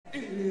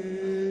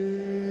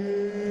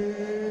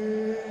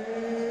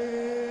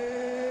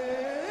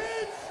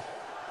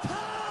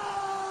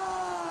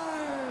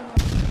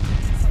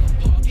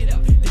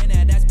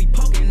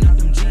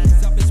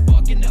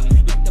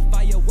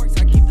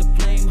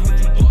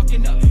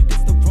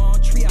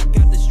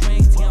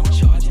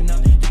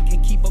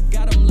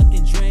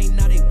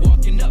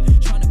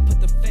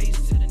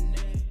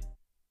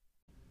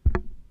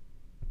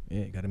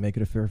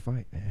fair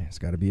fight, man. It's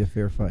got to be a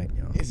fair fight,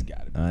 yo. It's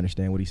got to be. I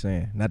understand what he's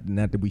saying.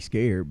 Not that we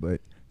scared,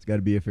 but it's got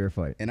to be a fair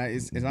fight. And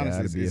it's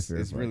honestly,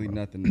 it's really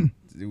nothing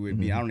to do with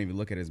me. I don't even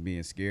look at it as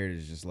being scared.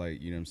 It's just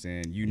like, you know what I'm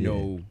saying? You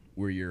know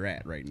where you're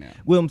at right now.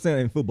 Well, I'm saying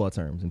in football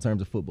terms, in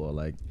terms of football,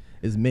 like,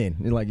 it's men.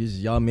 Like, it's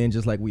y'all men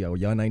just like we are.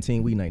 Y'all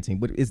 19, we 19.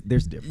 But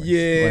there's difference.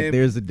 Yeah. Like,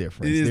 there's a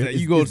difference.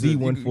 You go to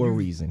D1 for a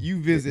reason. You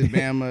visit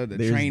Bama,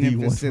 the training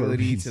D1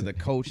 facility, to the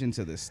coaching,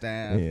 to the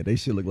staff. Yeah, they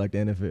should look like the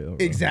NFL. Bro.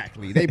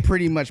 Exactly. They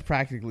pretty much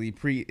practically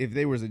if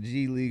there was a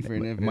G League for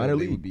an NFL, minor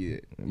league would be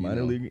it.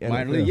 Minor league, NFL.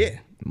 Minor league, yeah.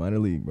 Minor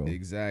league, bro.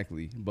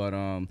 Exactly. But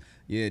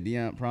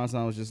Deion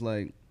Bronson was just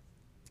like,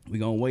 we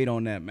gonna wait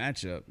on that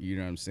matchup. You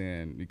know what I'm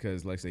saying?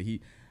 Because like I say,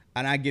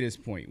 and I get his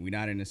point. We're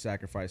not into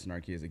sacrificing our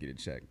kids to get a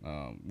check.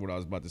 What I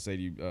was about to say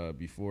to you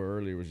before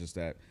earlier was just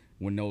that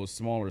when those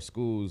smaller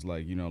schools,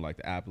 like, you know, like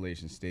the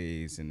Appalachian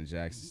States and the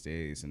Jackson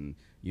States and,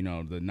 you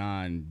know, the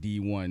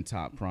non-D1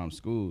 top prom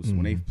schools,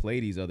 when they play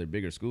these other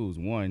bigger schools,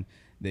 one,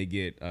 they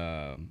get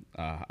a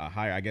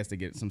higher, I guess they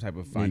get some type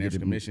of financial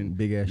commission,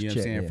 big ass you know what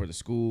I'm saying, for the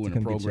school and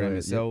the program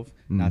itself.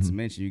 Not to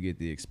mention you get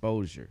the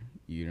exposure.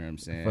 You know what I'm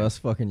saying? For us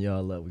fucking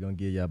y'all up, we're going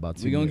to give y'all about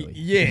 $2 million.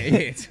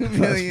 Yeah, $2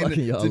 million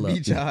to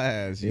beat y'all y'all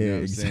ass. You know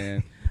what I'm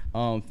saying?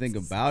 Thing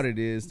about it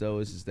is, though,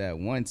 it's just that,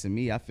 one, to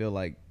me, I feel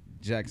like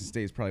Jackson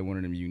State is probably one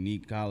of them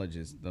unique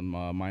colleges, the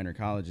minor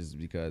colleges,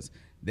 because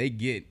they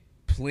get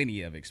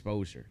plenty of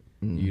exposure.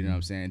 You know what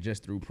I'm saying?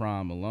 Just through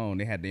prom alone,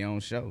 they had their own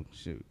show.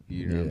 Shoot,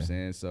 you know what I'm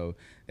saying? So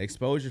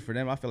exposure for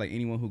them, I feel like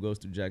anyone who goes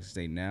through Jackson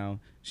State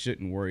now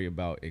shouldn't worry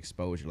about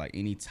exposure. Like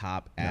any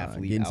top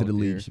athlete getting out to the there,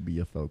 league should be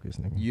your focus,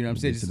 nigga. You know what I'm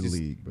saying? Get to the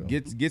league, bro.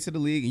 Get to the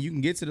league, and you can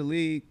get to the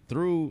league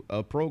through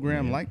a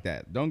program like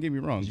that. Don't get me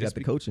wrong. You got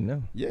the coaching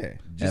now. Yeah.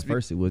 At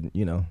first, it wasn't,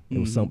 you know, it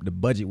was the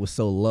budget was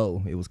so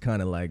low. It was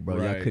kind of like,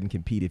 bro, y'all couldn't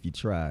compete if you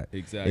tried.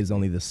 Exactly. It's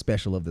only the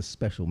special of the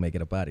special make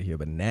it up out of here.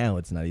 But now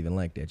it's not even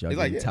like that. Y'all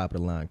getting top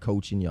of the line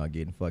coaching. Y'all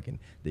getting fucking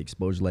the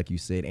exposure, like you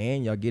said,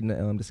 and y'all getting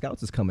the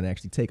scouts is coming to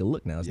actually take a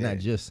look now. It's not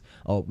just,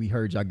 oh, we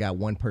heard y'all got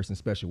one person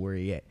special. Where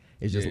he at?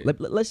 It's just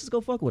let's just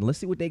go fuck with it. Let's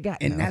see what they got.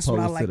 And that's what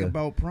I like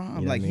about prom.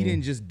 You know like he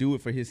didn't just do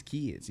it for his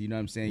kids. You know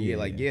what I'm saying?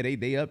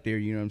 They up there.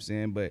 You know what I'm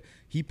saying? But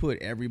he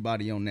put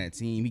everybody on that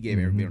team. He gave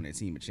everybody on that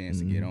team a chance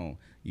to get on.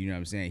 You know what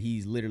I'm saying?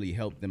 He's literally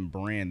helped them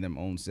brand them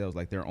own selves,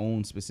 like their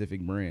own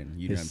specific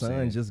brand. You know what I'm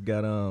saying? His son just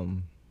got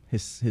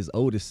his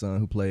oldest son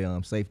who play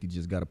safety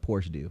just got a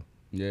Porsche deal.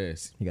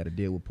 Yes, he got a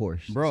deal with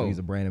Porsche, bro. So he's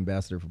a brand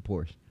ambassador for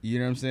Porsche. You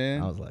know what I'm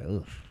saying? I was like,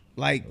 ugh.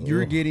 Like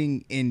you're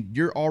getting in,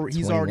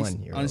 he's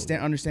already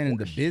understanding Porsche.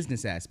 the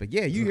business aspect.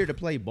 Yeah, you here to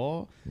play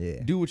ball,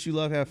 do what you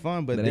love, have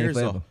fun, but that there's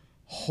a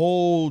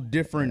whole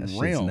different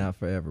realm. Not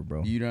forever,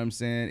 bro. You know what I'm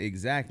saying?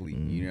 Exactly.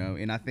 You know,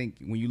 and I think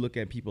when you look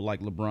at people like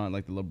LeBron,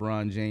 like the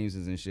LeBron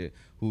Jameses and shit,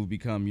 who've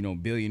become, you know,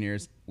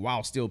 billionaires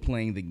while still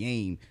playing the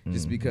game,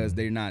 just because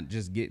they're not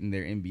just getting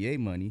their NBA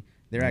money.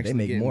 They're actually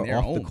make getting more their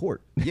off own. the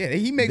court. Yeah,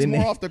 he makes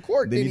more off the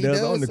court than he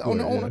does on the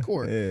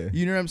court. Yeah.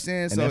 You know what I'm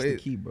saying? And so that's the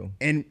key, bro.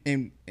 And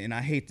I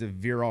hate to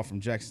veer off from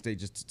Jackson State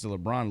just to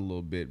LeBron a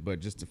little bit, but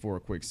just for a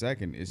quick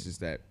second, it's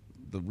just that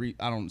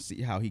I don't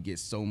see how he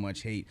gets so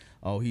much hate.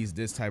 Oh, he's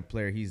this type of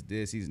player. He's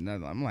this. He's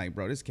another. I'm like,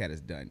 bro, this cat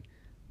has done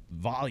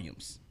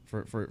volumes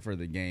for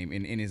the game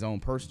and in his own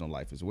personal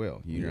life as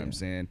well. You know what I'm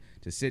saying?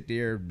 To sit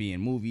there, be in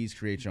movies,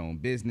 create your own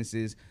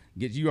businesses,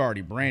 get you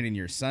already branding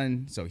your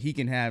son so he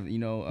can have, you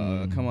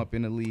know, come up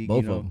in the league.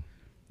 Both you know? of them.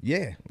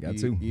 Yeah. Got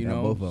two. You got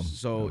know, both of them.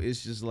 So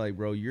it's just like,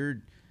 bro,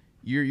 you're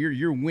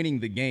winning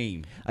the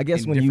game. I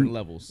guess in when different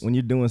levels. When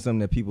you're doing something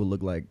that people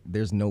look like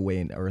there's no way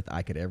in earth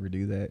I could ever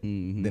do that,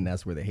 then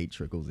that's where the hate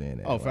trickles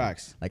in. Oh,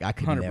 facts. Like I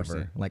could 100%.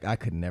 never. Like I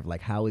could never.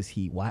 Like how is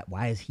he?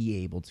 Why is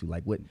he able to?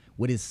 Like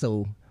what is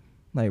so?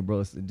 Like,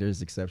 bro,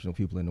 there's exceptional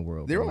people in the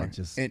world. There bro. are. Like,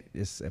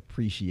 just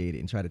appreciate it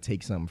and try to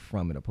take something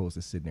from it, opposed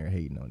to sitting there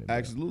hating on it.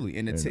 Absolutely,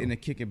 and to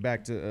kick it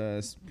back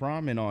to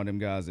Prom and all them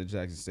guys at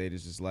Jackson State,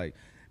 it's just like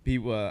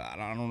people. I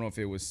don't know if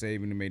it was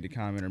Saban who made the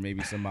comment or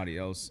maybe somebody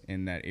else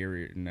in that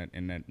area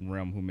in that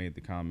realm who made the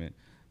comment.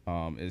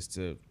 As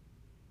to,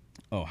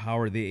 how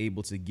are they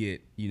able to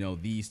get, you know,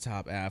 these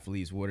top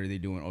athletes? What are they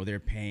doing? Oh, they're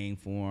paying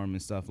for them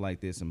and stuff like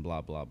this and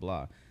blah blah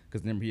blah.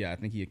 Because remember, I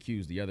think he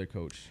accused the other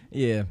coach.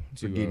 Yeah,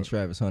 for getting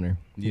Travis Hunter.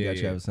 He got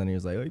yeah. Travis Hunter. He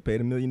was like, oh, he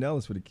paid $1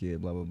 million for the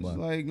kid, blah, blah,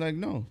 blah. It's like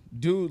no.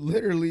 Dude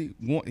literally,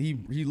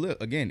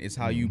 again, it's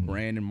how you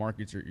brand and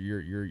market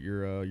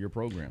your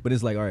program. But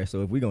it's like, all right,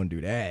 so if we're going to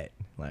do that,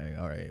 like,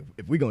 all right,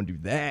 if we're going to do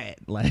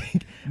that,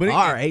 like, all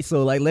right,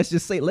 so, like, let's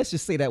just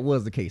say that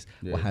was the case.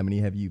 Yeah. Well, how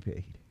many have you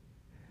paid?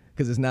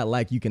 Because it's not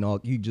like you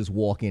just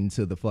walk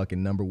into the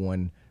fucking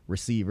 #1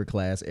 receiver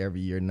class every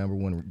year,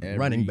 #1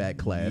 running back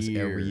class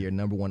every year,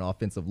 #1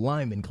 offensive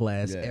lineman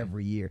class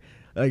every year.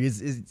 Like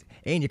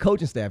and your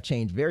coaching staff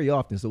change very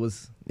often. So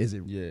is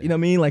it? Yeah. You know what I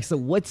mean? Like, so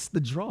what's the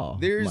draw?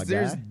 There's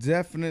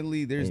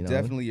definitely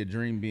a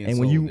dream being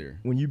sold there.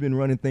 When you've been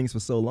running things for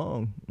so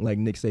long, like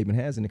Nick Saban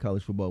has in the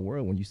college football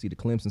world, when you see the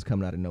Clemsons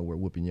coming out of nowhere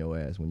whooping your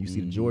ass, when you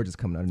see the Georgias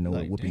coming out of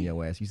nowhere whooping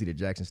your ass, you see the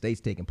Jackson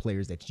State's taking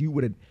players that you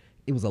would have.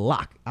 It was a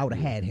lock. I would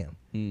have had him.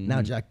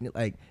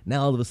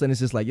 Now all of a sudden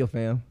it's just like, yo,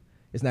 fam,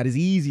 It's not as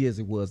easy as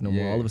it was no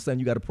more. Yeah. All of a sudden,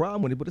 you got a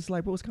problem with it, but it's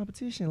like, bro, it's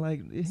competition.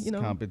 Like, you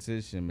know,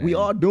 competition, man. we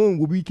all doing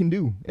what we can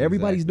do.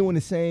 Everybody's doing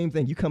the same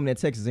thing. You coming at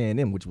Texas A&M,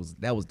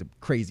 that was the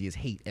craziest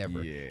hate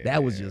ever. Yeah,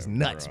 that was just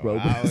nuts, bro.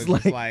 I was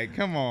it's like,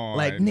 come on,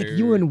 like Nick, dude.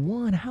 you in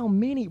one. How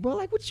many, bro?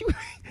 Like, what you?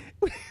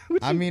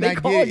 I mean, I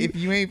get if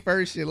you ain't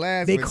first, you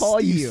last. They but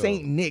call you still.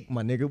 Saint Nick,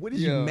 my nigga. What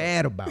is you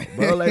mad about,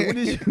 bro? Like, what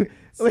is you?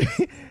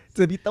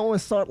 To be throwing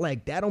salt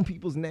like that on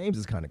people's names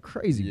is kind of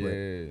crazy, bro. Yeah,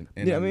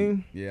 You know what I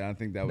mean? Yeah, I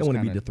think that Don't was want to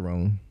kind be of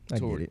dethroned. I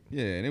get it.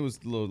 Yeah, and it was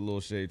a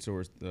little shade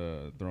towards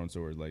thrown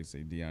towards, like, say,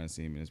 Deion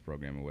Seaman, his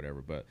program or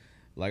whatever. But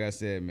like I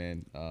said,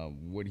 man,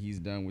 what he's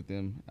done with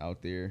them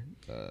out there,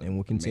 and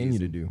will continue amazing.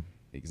 to do.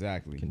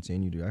 Exactly.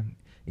 Continue to. I'm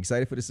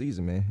excited for the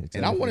season, man.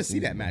 And I want to see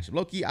that matchup.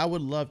 Low-key, I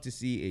would love to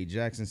see a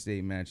Jackson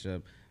State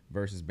matchup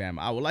versus Bama.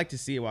 I would like to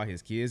see it while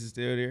his kids are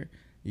still there.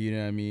 You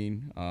know what I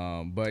mean?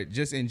 But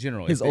just in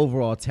general. His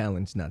overall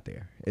talent's not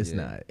there. It's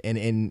not.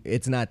 And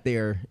it's not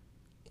there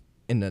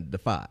in the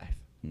five,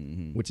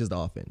 which is the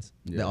offense.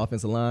 Yeah. The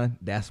offensive line,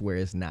 that's where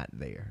it's not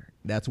there.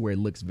 That's where it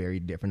looks very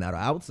different. Now, the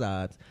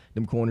outsides,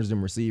 them corners,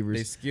 them receivers.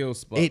 They skill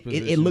spot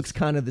it looks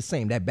kind of the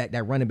same.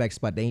 That running back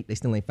spot, they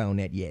still ain't found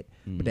that yet.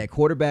 But that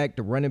quarterback,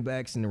 the running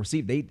backs, and the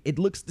receiver, it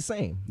looks the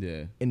same.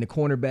 Yeah. And the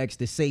cornerbacks,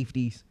 the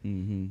safeties,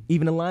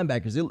 even the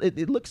linebackers,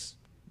 it looks,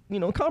 you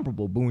know,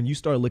 comparable. But when you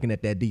start looking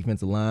at that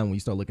defensive line, when you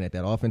start looking at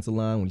that offensive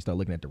line, when you start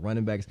looking at the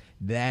running backs,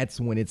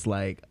 that's when it's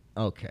like,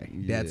 okay,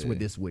 that's when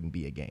this wouldn't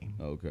be a game.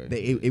 Okay.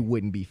 It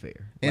wouldn't be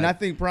fair. And Like, I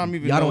think Prom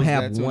even y'all don't knows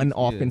have that, one too.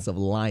 offensive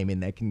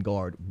lineman that can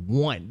guard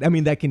one. I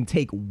mean, that can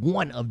take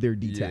one of their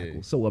D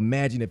tackles. So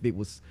imagine if it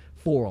was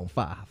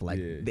 4-on-5. Like,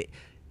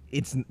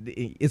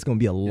 it's gonna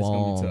be a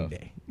long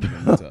day.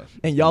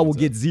 And y'all will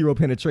get zero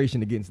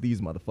penetration against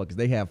these motherfuckers.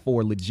 They have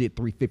 4 legit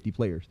 350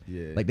 players.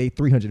 Yeah. Like, they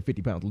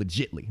 350 pounds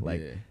legitly.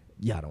 Like,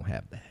 y'all don't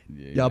have that.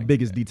 Y'all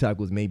biggest D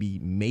tackle is maybe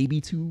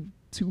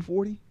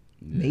 240.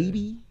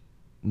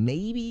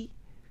 Maybe.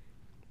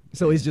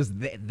 So it's just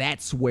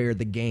that's where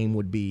the game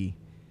would be.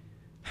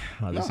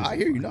 No, I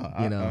hear you. No,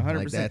 you know, 100%.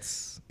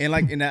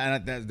 like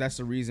that's that's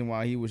the reason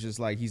why he was just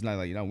like, he's not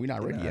like, you know, we're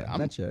not ready yet. I'm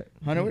not yet.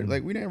 100.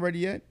 Like, we ain't ready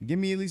yet. Give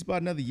me at least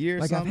about another year.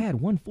 Or like something. I've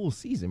had one full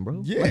season,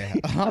 bro. Yeah,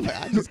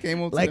 I just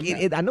came on. Like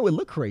I know it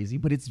looked crazy,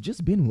 but it's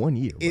just been 1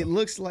 year. Bro. It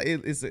looks like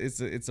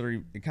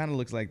it kind of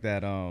looks like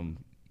that.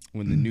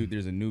 When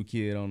there's a new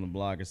kid on the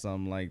block or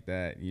something like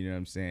that, you know what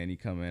I'm saying? He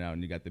coming out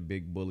and you got the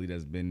big bully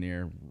that's been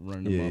there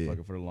running the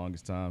motherfucker for the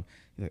longest time.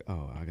 You're like,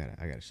 oh, I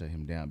gotta shut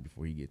him down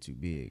before he get too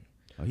big.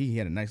 Oh, he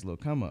had a nice little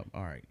come up.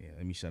 All right,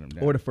 let me shut him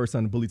down. Or the first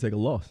time the bully take a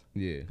loss.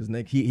 Yeah, because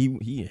Nick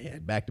he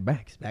had back to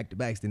backs.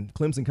 Then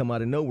Clemson come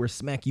out of nowhere,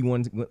 smack you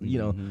one. You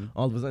know,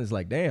 all of a sudden it's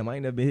like, damn, I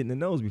ain't never been hit in the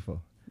nose before.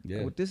 Yeah,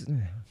 like, what this?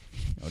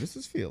 Oh, this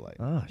is feel like.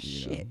 Oh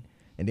shit. Know?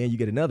 And then you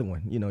get another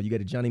one. You know, you get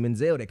a Johnny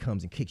Manziel that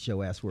comes and kicks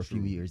your ass for a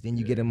few years. Then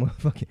you get a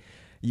motherfucking,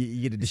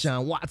 you get a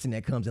Deshaun Watson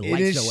that comes and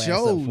lights your ass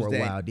up for a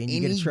while. Then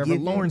you get a Trevor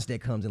Lawrence that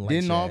comes and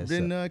lights your ass up.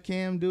 Didn't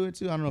Cam do it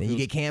too? I don't know. Then you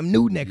get Cam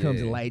Newton that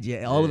comes and lights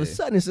you. All of a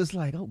sudden it's just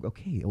like, oh,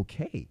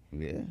 okay. Yeah.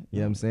 You know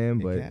what I'm saying?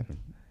 But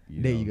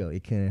there you go.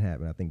 It can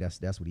happen. I think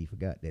that's what he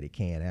forgot, that it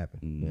can happen.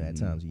 You know, at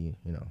times you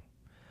know.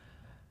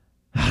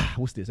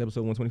 What's this,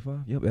 episode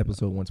 125? Yep,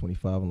 episode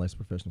 125 on Life's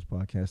Professionals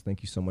Podcast.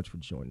 Thank you so much for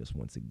joining us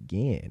once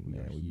again,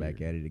 man. We're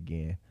back at it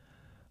again.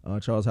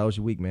 Charles, how was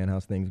your week, man?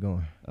 How's things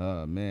going?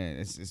 Man,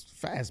 it's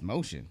fast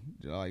motion.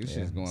 Like, this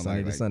shit's going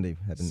Sunday like to Sunday.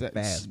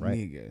 Fast, right?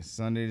 Nigga,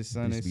 Sunday to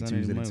Sunday, Used to be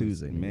Sunday Tuesday to to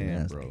Tuesday.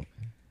 Man, bro.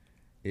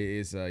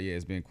 It's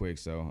it's been quick.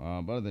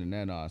 So, but other than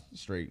that,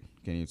 straight.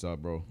 Can't even talk,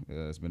 bro.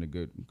 It's been a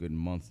good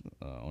month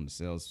on the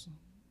sales.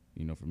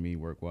 You know, for me,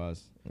 work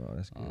wise. Oh,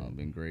 that's good.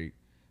 Been great.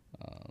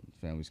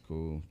 Family's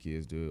cool.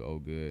 Kids do it. Oh,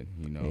 good.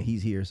 You know. Yeah,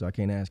 he's here, so I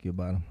can't ask you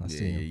about him. I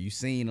see him. Yeah, you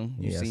seen him.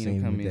 You seen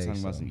him come in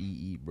talking about some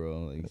eat,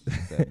 bro. Like,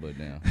 sit that butt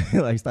down.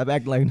 Like, stop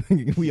acting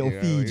like we don't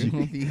feed you.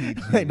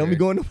 Like, don't be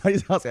going to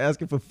nobody's house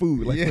asking for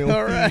food. Like, we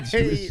don't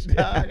feed you.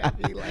 Dog, I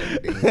be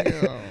like,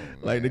 damn.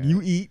 Like, nigga,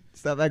 you eat.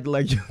 Stop acting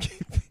like you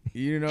get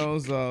You know,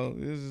 so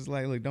it's just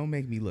like, look, don't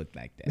make me look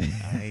like that.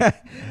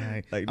 All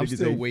right. Like, I'm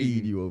still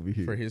waiting you over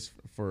here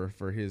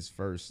for his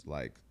first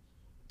like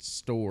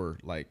store,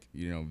 like,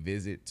 you know,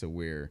 visit to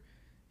where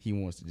he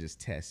wants to just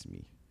test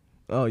me.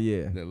 Oh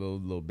yeah, that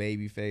little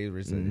baby phase where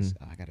it's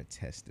I gotta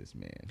test this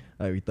man.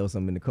 Like, we throw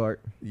something in the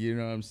cart. You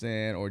know what I'm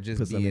saying? Or just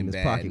put being in his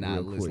bad, pocket not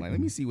real listening. quick. Like,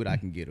 let me see what I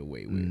can get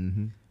away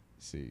with.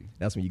 See,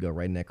 that's when you go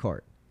right in that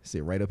cart.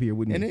 Sit right up here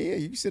with me. And then,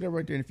 you can sit up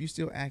right there. And if you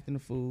still acting a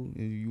fool,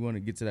 and you want to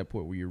get to that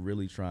point where you're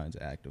really trying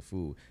to act a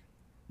fool,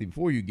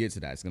 before you get to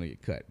that, it's gonna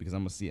get cut because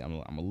I'm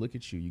gonna look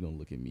at you. You're gonna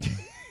look at me.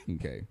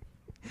 Okay.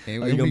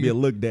 And you're gonna be a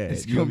look dad.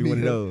 It's gonna be one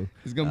of those.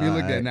 It's gonna be a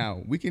look dad.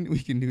 Now we can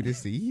do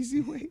this the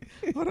easy way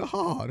or the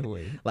hard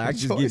way. Like, I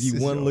just give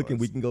you one look and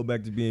we can go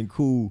back to being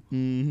cool.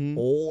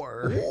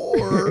 Or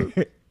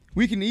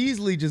we can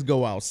easily just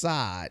go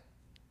outside.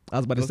 I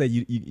was about to say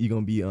you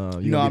gonna be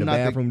gonna be the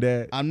bathroom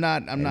dad. I'm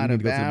not a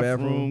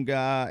bathroom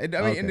guy.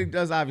 And it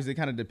does obviously, it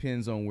kind of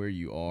depends on where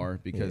you are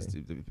because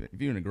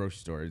if you're in a grocery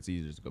store, it's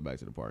easier to go back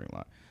to the parking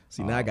lot.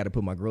 See, now I got to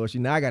put my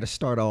grocery. Now I got to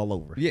start all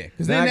over. Yeah,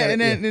 because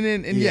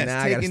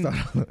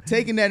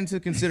taking that into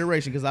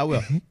consideration, because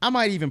I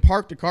might even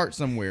park the cart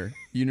somewhere.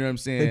 You know what I'm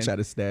saying? And try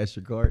to stash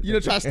your cart. Try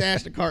to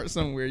stash the cart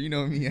somewhere. You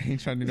know what I mean? I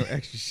ain't trying to do no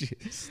extra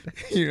shit.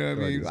 You know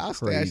what I mean? I'll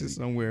stash it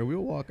somewhere. We'll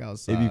walk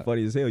outside. It'd be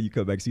funny as hell. You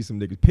come back, see some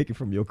niggas picking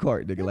from your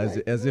cart,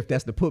 nigga, as if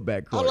that's the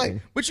putback cart.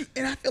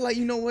 And I feel like,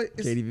 you know what?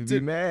 Can't even be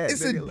mad.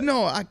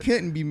 No, I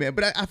couldn't be mad,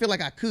 but I feel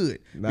like I could.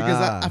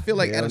 Because I feel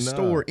like at a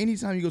store,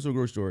 anytime you go to a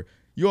grocery store,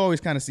 you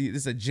always kind of see,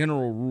 it's a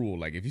general rule.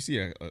 Like if you see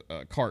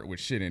a cart with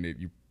shit in it,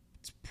 you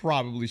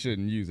probably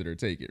shouldn't use it or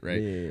take it,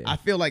 right? Yeah. I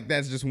feel like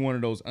that's just one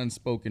of those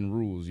unspoken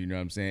rules, you know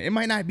what I'm saying? It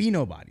might not be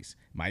nobody's.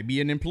 It might be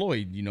an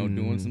employee,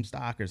 doing some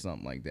stock or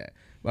something like that.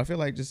 But I feel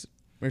like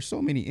there's so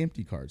many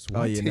empty carts.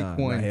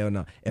 Hell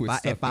no.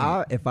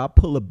 If I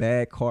pull a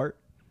bad cart,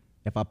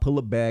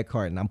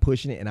 and I'm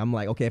pushing it and I'm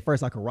like, okay, at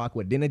first I can rock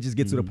with it. Then it just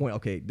gets to the point,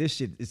 okay, this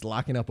shit is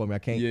locking up on me. I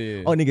can't.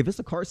 Yeah. Oh, nigga, if it's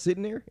a cart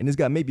sitting there and it's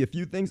got maybe a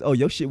few things,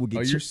 your shit will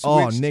get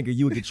nigga,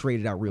 you would get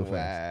traded out real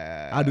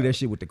fast. I'll do that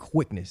shit with the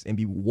quickness and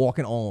be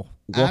walking off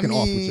with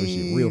your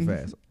shit real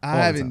fast. I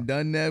haven't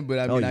done that, but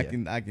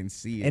I can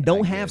see it. And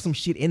don't have some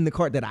shit in the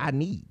cart that I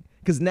need.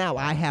 Because now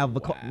I have a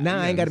car. Now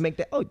I ain't got to make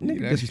that. Oh,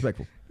 nigga,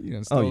 disrespectful. You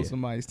done stole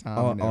somebody's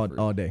time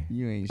all day.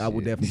 You ain't shit. I will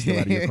definitely steal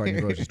out of your cart in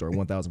the grocery store,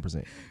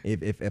 1,000%.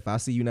 If I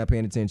see you not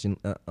paying attention,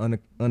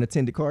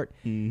 unattended cart,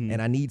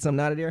 and I need something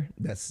out of there,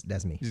 that's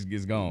me. Just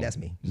gets gone. That's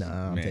me.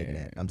 Nah, I'm taking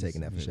that. I'm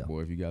taking that for sure.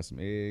 Boy, if you got some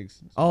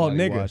eggs.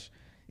 Nigga.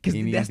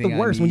 Because that's the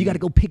worst when you got to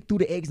go pick through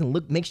the eggs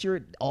and make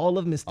sure all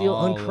of them is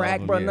still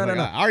uncracked, bro. No.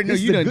 I already know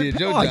you done did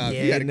your job.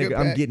 Yeah, nigga,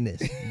 I'm getting this.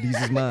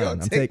 These is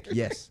mine.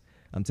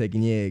 I'm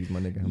taking your eggs, my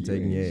nigga. I'm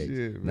taking your eggs.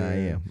 Shit, I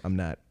am. I'm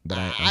not. But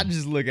I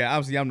just look at.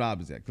 Obviously, I'm the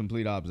opposite.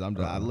 Complete opposite.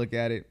 I look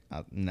at it.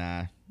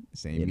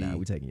 This ain't me. Nah,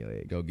 we taking your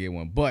egg. Go get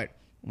one. But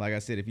like I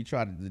said, if he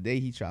tried the day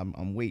he tried,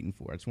 I'm waiting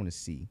for it. I just want to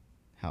see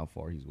how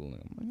far he's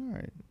willing. I'm like, all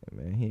right,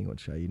 man. He ain't gonna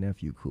try. Your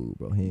nephew cool,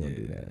 bro. He ain't gonna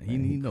do that. He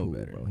know cool,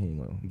 better, bro. He ain't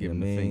gonna give him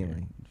the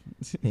finger.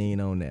 He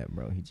ain't on that,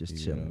 bro. He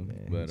just chilling,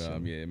 man. But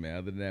yeah, man.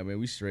 Other than that, man,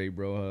 we straight,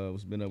 bro.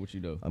 What's been up with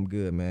you though? I'm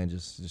good, man.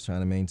 Just trying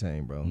to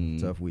maintain, bro.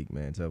 Tough week,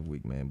 man.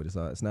 But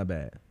it's not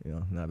bad.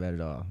 Not bad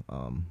at all.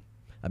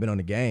 I've been on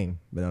the game.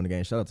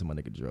 Shout out to my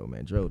nigga Dro,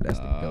 man. Dro, that's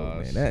the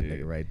goat, man. That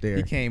nigga right there.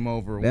 He came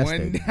over Nah.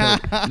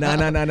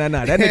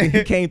 That nigga,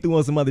 he came through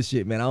on some other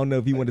shit, man. I don't know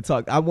if he want to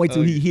talk. I'll wait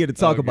till he here to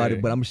talk about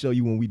it, but I'm gonna show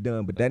you when we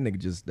done. But that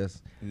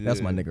nigga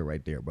that's my nigga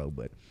right there, bro.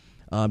 But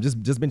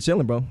just been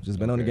chilling, bro. Just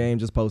been on the game,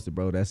 just posted,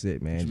 bro. That's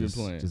it, man. Just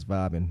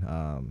vibing.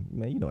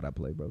 Man, you know what I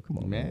play, bro. Come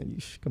on, man.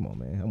 Come on,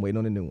 man. I'm waiting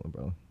on the new one,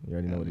 bro. You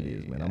already know what it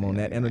is, man. I'm on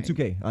that and the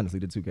 2K. Honestly,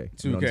 the 2K.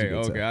 2K,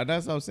 okay.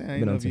 That's what I'm saying. I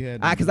didn't know if you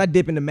had. Because I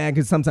dip in the mag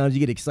because sometimes you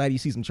get excited. You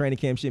see some training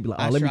camp shit, and be like,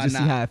 oh, let me just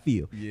see how I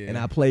feel. Yeah. And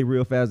I play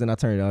real fast, and I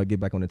turn it. I'll get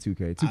back on the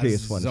 2K. 2K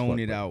is fun. Zone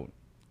it out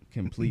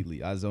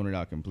completely. I zone it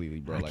out completely,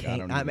 bro. Like I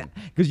don't know.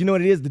 Because you know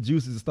what it is? The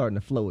juices are starting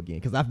to flow again.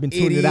 Because I've been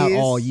tuning it out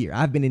all year.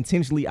 I've been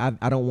intentionally. I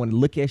don't want to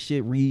look at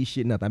shit, read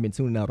shit, nothing. I've been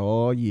tuning out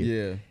all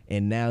year. Yeah.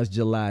 And now it's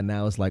July.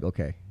 Now it's like,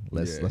 okay,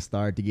 let's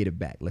start to get it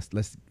back.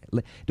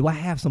 Do I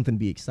have something to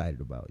be excited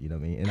about? You know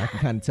what I mean? And I can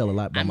kind of tell a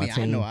lot about my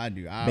team. I know I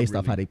do. Based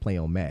off how they play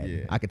on Madden.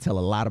 Yeah. I can tell a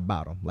lot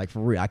about them. Like for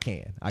real, I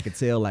can. I can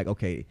tell like,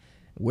 okay,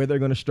 where they're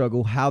gonna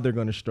struggle, how they're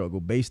gonna struggle,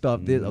 based off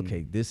this.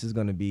 Okay, this is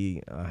gonna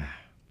be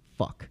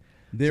fuck.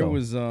 There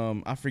was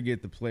I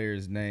forget the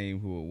player's name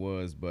who it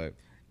was, but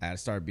I had to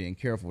start being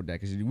careful with that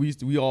because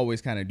we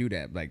always kind of do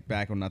that. Like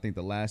back when I think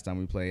the last time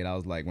we played, I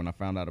was like when I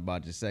found out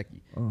about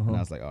Gesicki, and I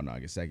was like, oh no,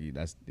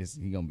 Gesicki,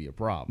 he gonna be a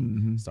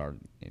problem.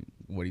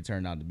 What he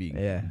turned out to be,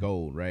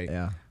 gold, right?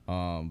 Yeah.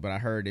 But I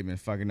heard they've been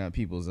fucking up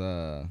people's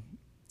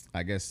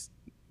I guess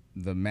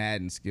the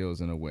Madden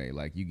skills in a way.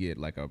 Like you get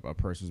like a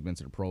person who's been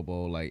to the Pro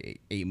Bowl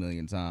like 8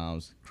 million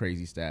times,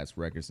 crazy stats,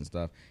 records and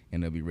stuff,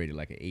 and they'll be rated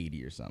like an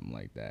 80 or something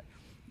like that.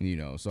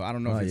 So I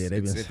don't know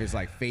if it's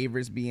like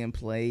favorites being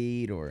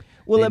played or.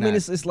 Well, I mean,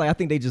 it's like I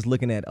think they just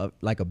looking at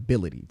like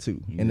ability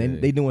too, and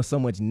then they doing so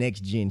much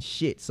next gen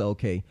shit. So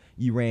okay,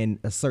 you ran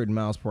a certain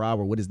miles per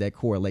hour. What does that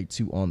correlate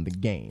to on the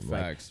game?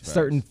 Facts.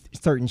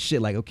 Certain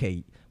shit like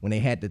okay, when they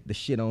had the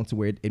shit on to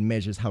where it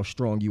measures how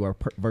strong you are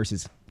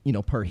versus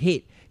per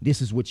hit. This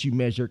is what you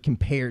measure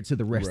compared to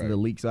the rest of the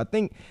league. So I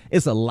think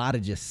it's a lot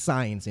of just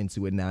science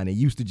into it now. And it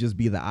used to just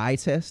be the eye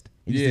test.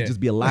 It used to just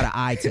be a lot of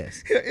eye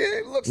tests.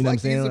 It looks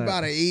like he's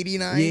about an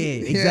 89. Yeah,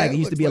 exactly. It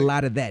used to be a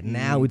lot of that.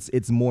 Now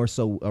it's more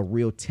so a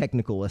real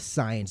technical, a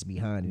science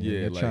behind it.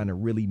 Yeah, they're trying to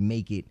really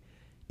make it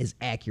as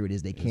accurate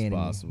as they can.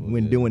 Possible,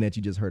 when doing that,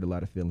 you just hurt a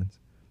lot of feelings.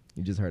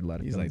 You just heard a lot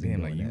of. He's like,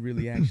 damn, like you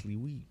really actually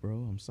weak, bro.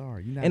 I'm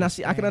sorry. You're not. And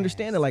I can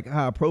understand it, like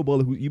how a Pro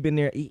Bowler who you've been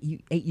there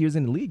 8 years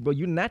in the league, bro.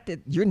 You're not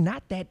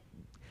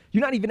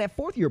even that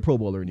fourth year Pro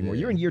Bowler anymore.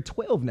 You're in year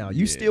 12 now.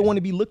 You still want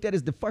to be looked at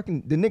as the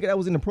nigga that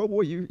was in the Pro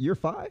Bowl year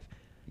 5.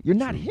 You're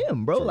not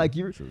him, bro. Like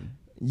you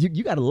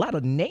got a lot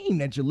of name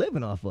that you're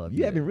living off of.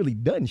 You haven't really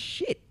done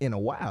shit in a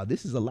while.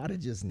 This is a lot of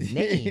just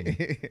name.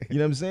 You know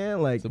what I'm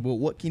saying? Like, so, but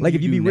what can like you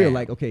if you do be real, now?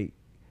 like okay,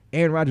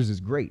 Aaron Rodgers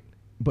is great.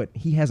 But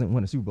he hasn't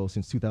won a Super Bowl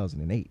since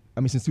 2008. I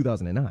mean, since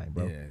 2009,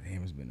 bro. Yeah,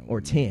 damn, it's been a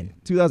or 10.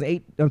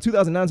 2008,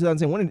 2009,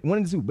 2010, one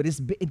and two. But it's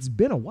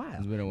been a while.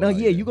 It's been a Now, while,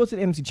 yeah, you go to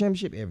the NFC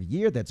Championship every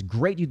year. That's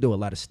great. You do a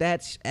lot of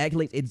stats,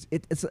 accolades.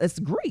 It's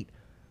great.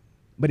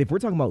 But if we're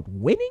talking about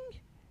winning,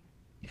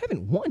 you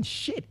haven't won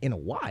shit in a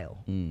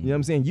while. You know what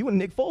I'm saying? You and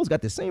Nick Foles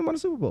got the same amount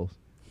of Super Bowls.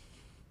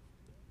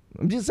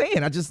 I'm just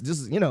saying. I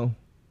just you know,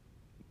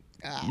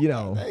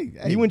 hey.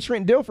 you and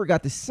Trent Dilfer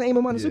got the same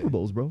amount of Super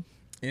Bowls, bro.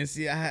 And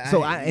see,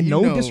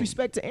 no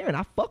disrespect to Aaron.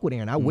 I fuck with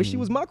Aaron. I wish he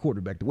was my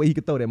quarterback, the way he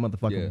could throw that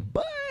motherfucker. Yeah.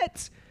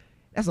 But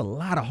that's a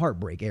lot of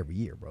heartbreak every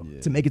year, bro.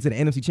 To make it to the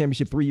NFC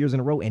Championship 3 years in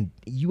a row and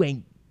you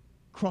ain't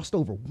crossed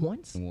over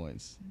once.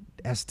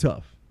 That's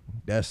tough.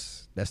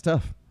 That's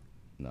tough.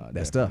 No,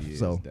 that's tough.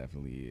 So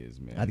definitely is,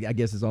 man. I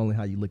guess it's only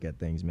how you look at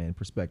things, man.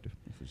 Perspective.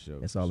 For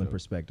sure. It's all in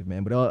perspective,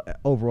 man. But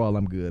overall,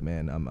 I'm good,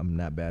 man. I'm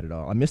not bad at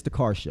all. I missed the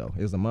car show.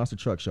 It was a monster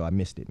truck show. I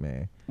missed it,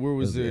 man. Where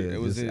was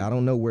it? I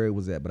don't know where it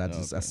was at, but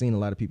I seen a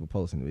lot of people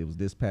posting it. It was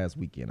this past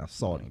weekend. I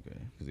saw it,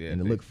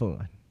 and it looked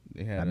fun.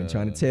 I've been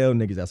trying to tell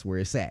niggas that's where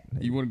it's at.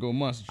 You want to go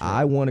monster truck?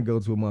 I want to go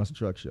to a monster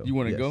truck show. You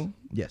want to go?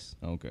 Yes.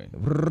 Okay.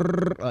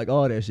 Like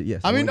all that shit.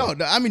 Yes. I mean, don't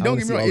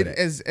get me wrong.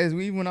 As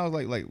when I was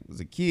like as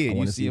a kid,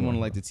 you see him on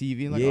like the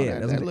TV, and like,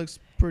 that looks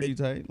pretty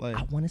tight. Like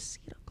I want to see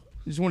it.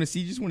 You just want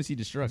to see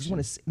destruction.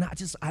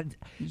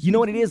 You know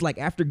what it is like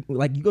after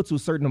like you go to a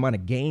certain amount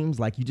of games,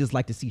 like you just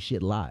like to see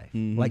shit live.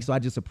 Like so I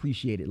just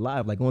appreciate it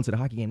live. Like going to the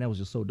hockey game, that was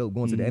just so dope.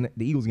 Going to the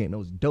Eagles game, that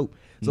was dope.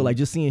 So like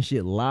just seeing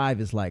shit live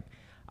is like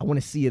I want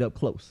to see it up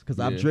close because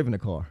I've driven a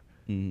car.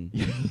 I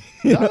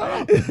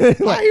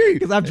hear you.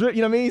 Because I've driven,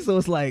 you know what I mean? So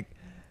it's like,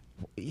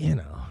 you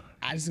know.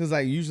 I just because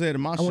like usually at a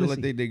monster show,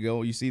 like they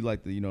go, you see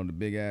like the the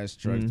big ass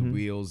trucks, the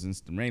wheels, and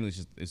mainly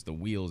it's the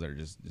wheels that are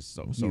just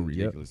so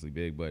ridiculously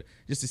big. But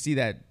just to see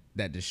that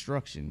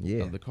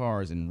destruction of the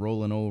cars and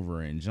rolling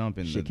over and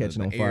jumping, shit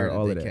catching on fire,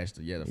 all of that.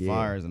 The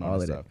fires and all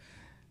that stuff.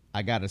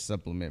 I got a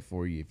supplement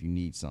for you if you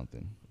need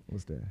something.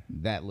 What's that?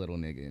 That little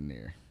nigga in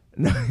there.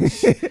 You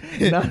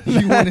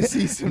want to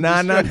see some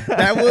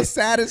that will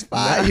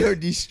satisfy your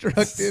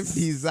destructive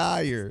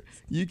desire.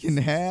 You can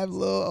have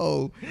little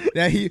old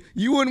that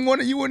you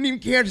wouldn't even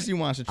care to see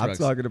monster trucks.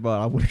 I'm talking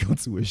about I want to go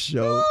to a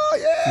show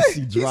to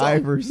see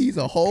drivers. He's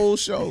a whole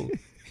show.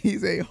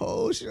 He's a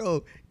whole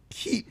show.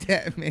 Keep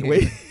that man.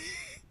 Wait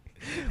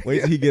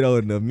till he get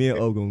old enough. Me and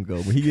O gonna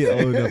go. When he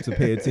get old enough to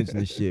pay attention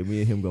to shit, me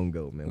and him gonna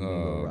go, man. We're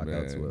gonna go rock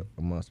out to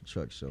a monster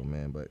truck show,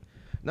 man. But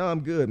no,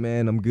 I'm good,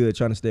 man. I'm good.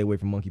 Trying to stay away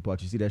from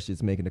monkeypox. You see that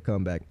shit's making a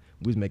comeback.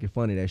 We was making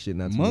fun of that shit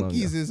not too long ago.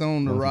 Monkeys is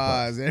on the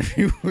rise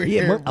everywhere.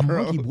 Yeah, a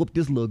monkey whooped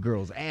this little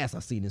girl's ass I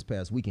seen this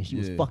past weekend. She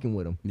was fucking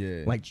with him.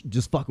 Yeah. Like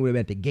just fucking with him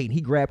at the gate.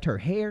 He grabbed her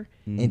hair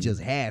and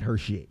just had her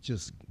shit.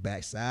 Just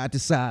back side to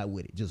side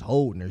with it. Just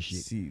holding her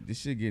shit. See, this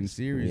shit getting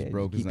serious,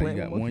 bro. Because like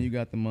you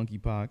got the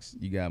monkeypox.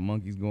 You got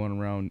monkeys going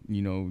around,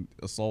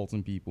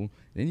 assaulting people.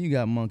 Then you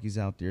got monkeys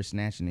out there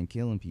snatching and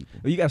killing people.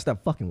 Well, you got to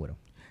stop fucking with them.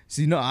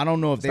 See, no, I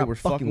don't know if they were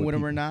fucking with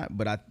him or not,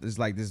 but it's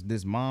like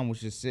this mom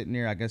was just sitting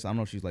there. I guess I don't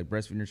know if she's like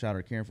breastfeeding her child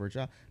or caring for her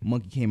child.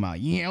 Monkey came out.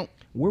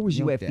 Where was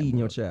you at feeding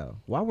your child?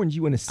 Why weren't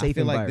you in a safe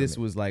environment? I feel like this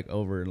was like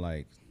over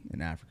like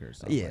in Africa or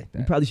something like that.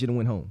 You probably should have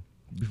went home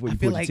before you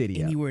pulled your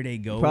titty out. Anywhere they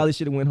go, you probably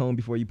should have went home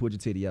before you pulled your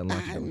titty out and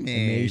launched it.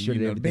 Made sure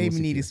that the baby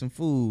needed some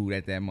food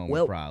at that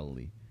moment,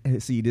 probably.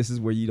 See, this is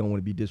where you don't want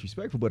to be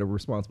disrespectful, but a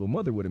responsible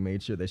mother would have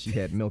made sure that she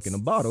had milk in a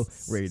bottle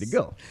ready to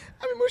go.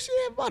 I mean, where she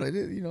had bought it,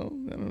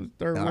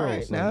 third world. All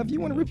right, so, now if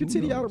you want to rip your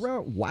titty out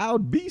around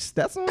wild beasts,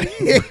 that's on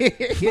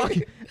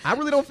you. I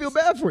really don't feel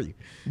bad for you.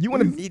 You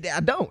want to?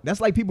 I don't.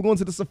 That's like people going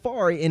to the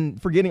safari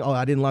and forgetting,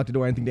 I didn't lock the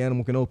door. I didn't think the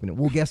animal can open it.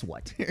 Well, guess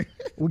what?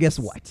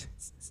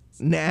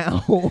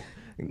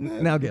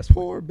 Now guess what?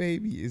 Poor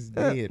baby is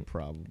dead,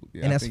 probably.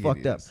 Yeah, and that's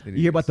fucked up. You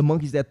hear about the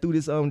monkeys that threw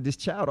this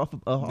child off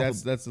of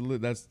that's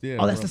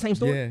the same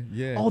story?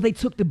 Yeah. Oh, they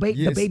took the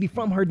baby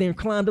from her, then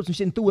climbed up some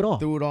shit and threw it off.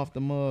 Threw it off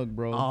the mug,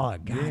 bro. Oh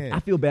God, I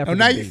feel bad for the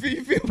now baby.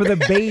 You feel for the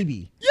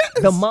baby. Yes.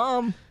 The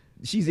mom,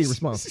 she's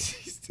irresponsible.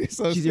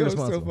 She's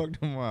irresponsible. So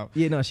fucked him up.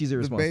 Yeah, no, she's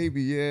irresponsible. The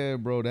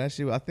baby, bro, that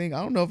shit. I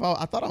don't know if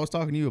I thought I was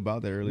talking to you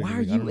about that earlier.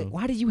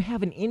 Why did you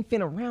have an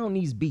infant around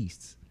these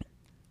beasts?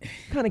 What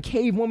kind of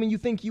cave woman you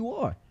think you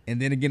are? And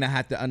then again, I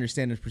have to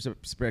understand the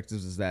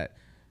perspectives is that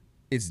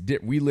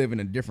we live in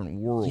a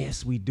different world.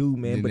 Yes, we do,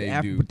 man. But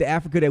the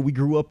Africa that we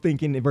grew up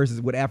thinking versus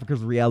what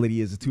Africa's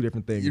reality is two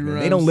different things.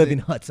 They don't live in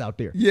huts out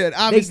there. Yeah,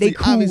 obviously, they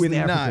cool in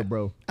Africa,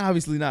 bro.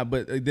 Obviously not.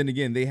 But then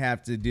again, they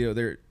have to deal.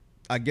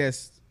 I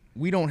guess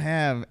we don't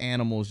have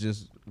animals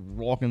just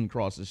walking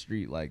across the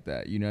street like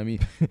that. You know what I mean?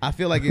 I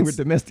feel like we're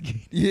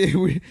domesticated.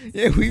 We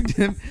you know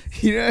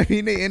what I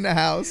mean? They in the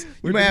house.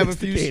 We might have a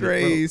few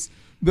strays. Bro.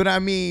 But I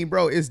mean,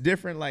 bro, it's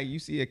different. Like you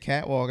see a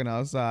cat walking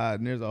outside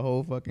and there's a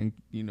whole fucking,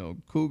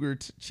 cougar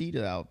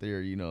cheetah out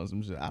there,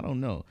 some shit. I don't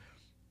know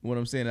what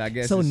I'm saying. I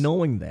guess. So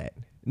knowing that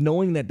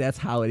that's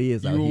how it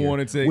is out here,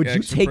 would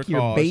you take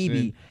your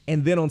baby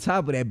and then on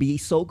top of that be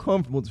so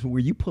comfortable to where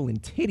you pulling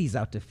titties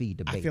out to feed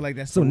the baby? I feel like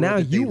that's so now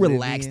you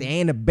relaxed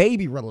and the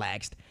baby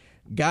relaxed.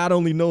 God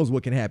only knows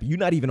what can happen. You're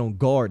not even on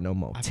guard no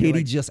more. Titty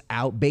like, just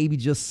out, baby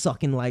just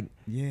sucking like.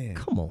 Yeah,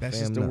 come on, that's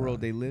fam, just the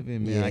world they live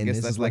in, man. Yeah, I guess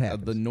that's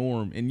like the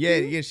norm. And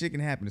yeah, shit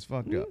can happen. It's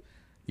fucked up.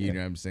 You know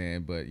what I'm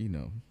saying? But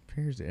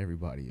prayers to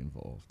everybody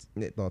involved.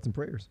 Yeah, thoughts and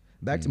prayers.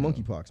 Back to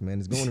monkeypox, man.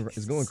 It's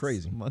going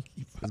crazy. Monkeypox.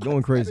 It's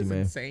going crazy, man.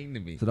 Insane to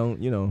me. So don't,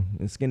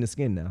 it's skin to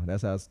skin now.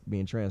 That's how it's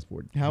being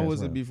transported. How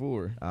was it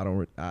before?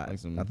 I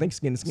think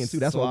skin to skin too.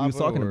 That's what we was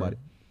talking about it.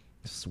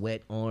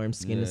 Sweat, arms,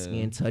 skin to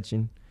skin,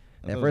 touching.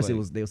 At first,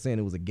 they were saying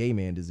it was a gay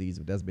man disease,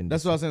 but that's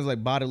what I was saying. It's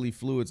like bodily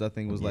fluids. I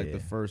think was like the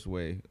first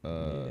way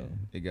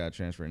it got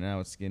transferred. Now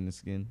it's skin to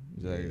skin.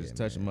 Just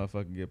touch a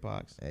motherfucker, get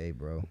pox. Hey,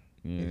 bro.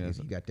 Yeah, if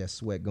you got that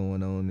sweat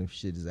going on, if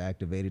shit is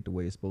activated the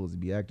way it's supposed to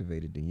be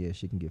activated, then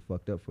shit can get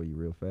fucked up for you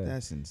real fast.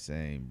 That's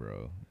insane,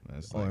 bro.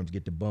 That's arms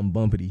get the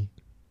bumpity.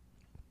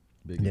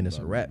 And then it's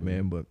a wrap,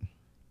 man. But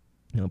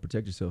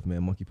protect yourself,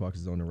 man. Monkeypox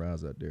is on the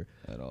rise out there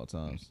at all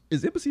times.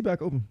 Is embassy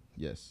back open?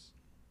 Yes.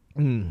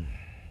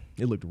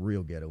 It looked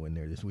real ghetto in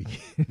there this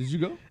weekend. Did you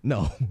go?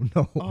 No,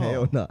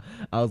 hell no.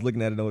 I was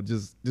looking at it on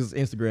just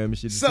Instagram and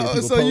shit.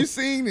 So you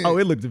seen it? Oh,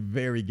 it looked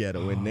very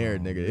ghetto in there,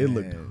 nigga. Man. It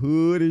looked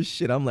hood as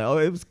shit. I'm like, oh,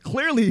 it was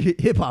clearly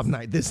hip hop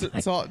night this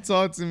night. Talk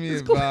to me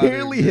it's about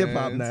clearly it, hip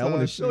hop night. I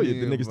want to show you.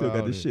 The nigga still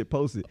got this shit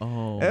posted.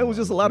 Oh, and it was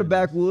just a lot of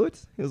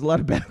backwoods. It was a lot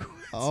of backwoods.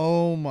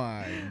 Oh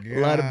my god. A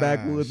lot of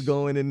backwoods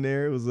going in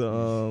there. It was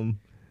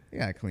you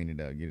gotta clean it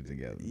up, get it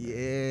together.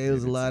 Yeah, it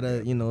was a lot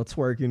of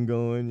twerking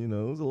going.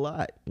 It was a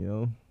lot.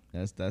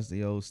 That's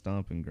the old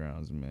stomping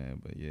grounds,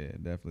 man. But yeah,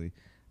 definitely.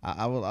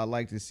 I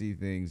like to see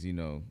things,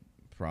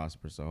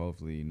 prosper. So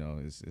hopefully,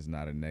 it's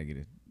not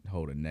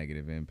hold a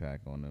negative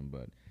impact on them.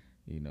 But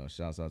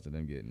shouts out to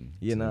them getting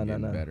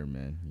better,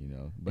 man.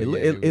 But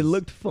it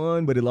looked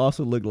fun, but it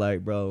also looked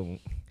like, bro.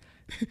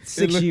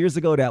 6 years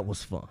ago, that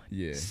was fun.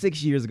 Yeah.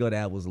 6 years ago,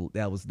 that was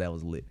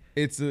lit.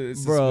 It's a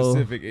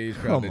specific age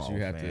crowd that you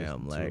have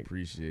to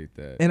appreciate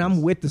that. And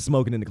I'm with the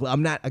smoking in the club.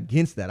 I'm not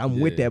against that. I'm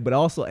with that, but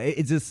also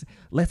it's just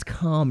let's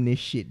calm this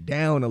shit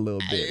down a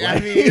little bit. I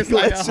mean, it's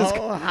like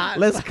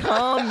let's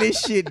calm this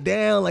shit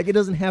down. Like it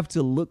doesn't have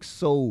to look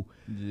so.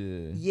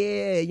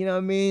 Yeah, you know what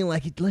I mean?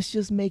 Like let's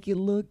just make it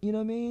look, you know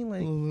what I mean?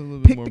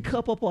 Like pick the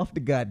cup up off the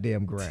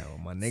goddamn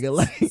ground, my nigga.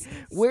 Like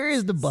where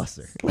is the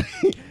busser?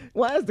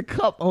 Why is the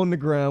cup on the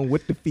ground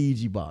with the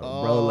Fiji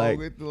bottle, bro? Like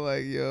with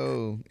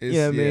the it's,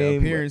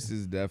 appearance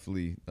is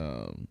definitely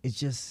it's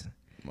just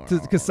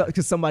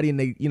because somebody in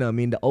the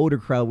the older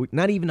crowd,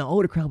 not even the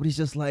older crowd, but it's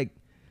just like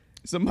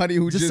somebody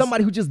who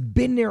just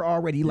been there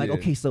already. Like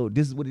okay, so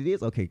this is what it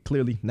is. Okay,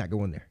 clearly not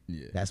going there.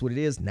 Yeah, that's what it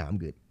is. Now I'm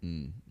good.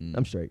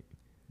 I'm straight.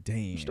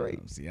 Damn.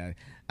 Straight. See, I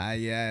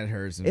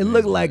heard some. It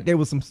looked like there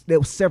was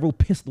several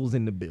pistols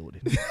in the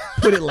building.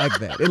 Put it like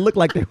that. It looked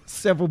like there were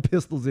several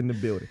pistols in the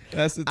building.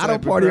 That's the type I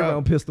don't party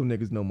around pistol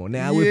niggas no more.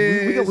 Now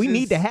we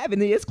need to have it.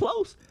 It's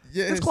close.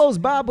 Yeah, it's close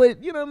by,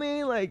 but you know what I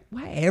mean? Like,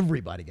 why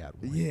everybody got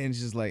one? Yeah, and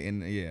it's just like,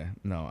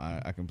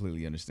 I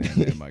completely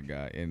understand that, my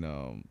guy. And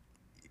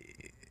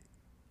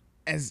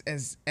as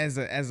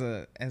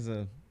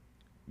a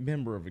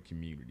member of a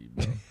community,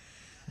 bro,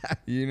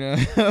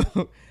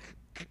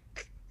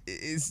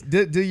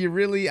 do you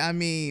really? I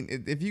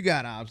mean, if you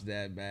got ops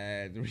that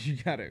bad, you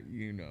gotta,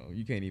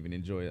 you can't even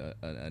enjoy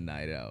a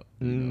night out,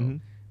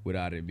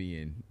 without it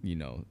being,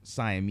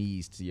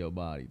 Siamese to your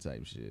body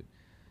type shit.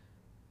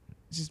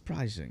 Just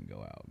probably shouldn't go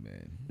out,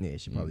 man. Yeah,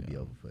 it should probably be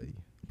over for you.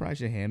 Probably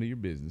should handle your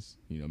business.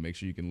 Make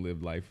sure you can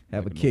live life.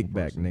 Have a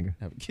kickback, nigga.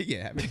 Have a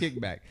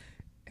kickback.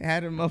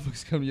 Have them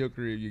motherfuckers come to your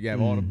crib. You got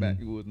all the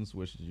backwoods and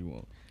swishers you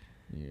want.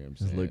 You know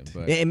what I'm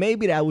saying? And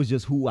maybe that was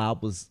just who I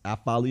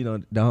follow,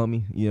 the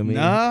homie. You know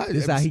what I mean?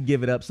 This is how he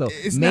give it up. So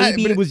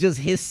maybe it was just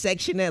his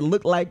section that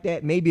looked like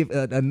that. Maybe if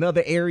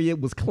another area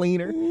was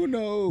cleaner. Who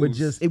knows? But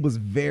just it was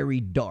very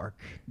dark.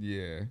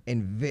 Yeah.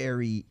 And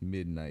very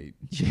midnight.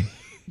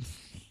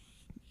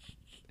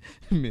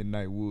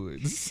 Midnight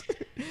Woods.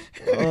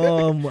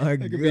 Oh my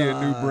god. That could be a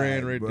new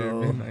brand right there.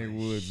 Midnight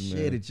Woods, man.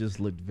 Shit, it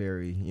just looked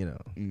very, Yeah,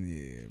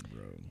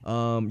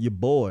 bro. Your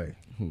boy.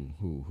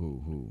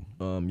 Who?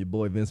 Your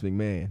boy Vince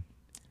McMahon.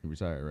 He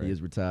retired, right? He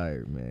is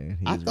retired, man.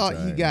 I thought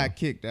he got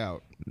kicked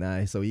out.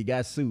 Nah, so he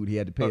got sued. He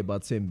had to pay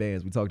about 10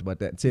 bands. We talked about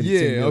that. 10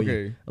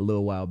 million a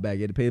little while back.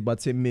 He had to pay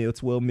about 12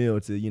 mil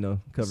to,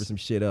 cover some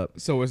shit up.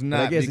 So it's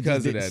not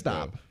because of that,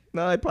 stop.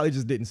 No, it probably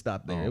just didn't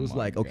stop there. It was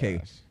like,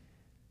 okay,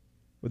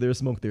 well, there's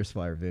smoke, there's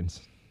fire, Vince.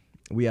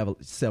 We have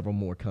several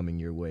more coming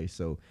your way.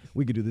 So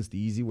we could do this the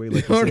easy way,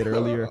 like you said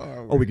earlier,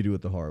 or we could do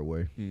it the hard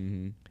way.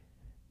 Mm-hmm.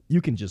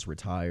 You can just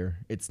retire.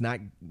 It's not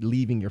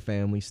leaving your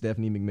family.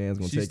 Stephanie McMahon's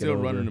going to take it over. She's still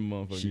running the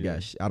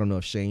motherfucker. I don't know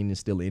if Shane is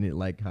still in it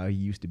like how he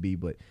used to be,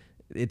 but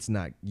it's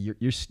not.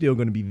 You're still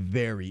going to be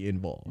very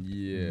involved.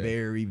 Yeah,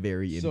 very,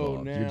 very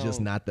involved. Now, you're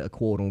just not the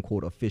quote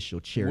unquote official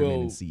chairman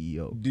and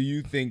CEO. Do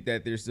you think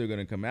that they're still going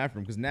to come after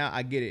him? Because now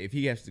I get it. If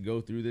he has to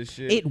go through this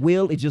shit, it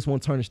will. It just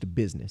won't tarnish the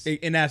business.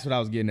 And that's what I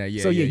was getting at.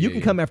 Yeah. So you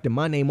can come after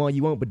my name all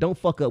you want, but don't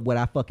fuck up what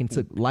I fucking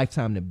took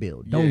lifetime to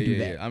build. Don't do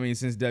that. Yeah. I mean,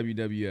 since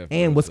WWF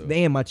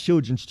and my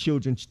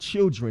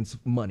children's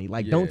money.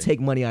 Like, don't take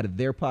money out of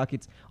their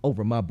pockets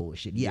over my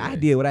bullshit. Yeah, I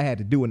did what I had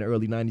to do in the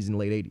early 90s and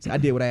late 80s. I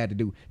did what I had to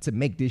do to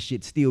make this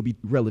shit still be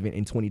relevant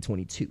in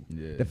 2022.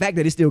 Yeah. The fact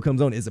that it still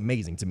comes on is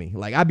amazing to me.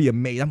 Like, I'd be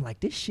amazed. I'm like,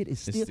 this shit is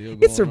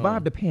still it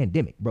survived the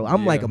pandemic, bro.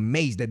 I'm like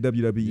amazed that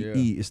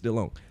WWE is still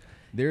on.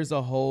 There's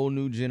a whole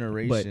new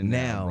generation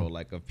now, bro.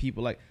 Like, of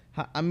people like,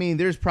 I mean,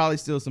 there's probably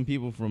still some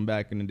people from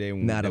back in the day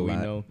when we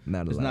know.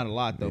 There's not a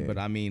lot though, but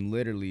I mean,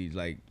 literally,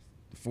 like,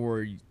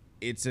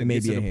 it's to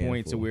get to the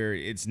point to where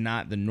it's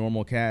not the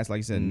normal cast. Like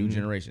you said, new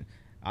generation.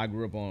 We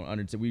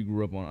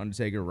grew up on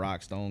Undertaker,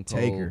 Rock, Stone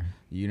Cold. Taker.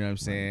 You know what I'm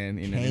saying?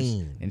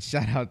 And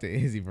shout out to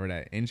Izzy for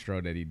that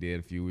intro that he did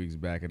a few weeks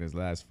back in his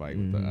last fight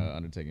with the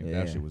Undertaker.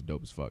 That shit was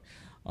dope as fuck.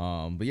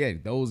 But yeah,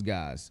 those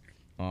guys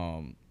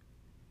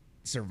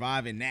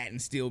surviving that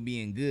and still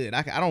being good.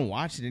 I don't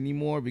watch it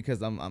anymore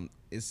because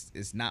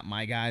it's not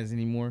my guys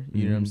anymore.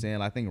 You know what I'm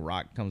saying? I think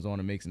Rock comes on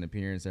and makes an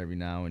appearance every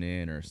now and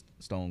then, or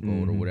Stone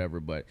Cold or whatever,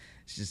 but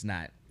it's just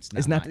not.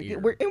 It's not.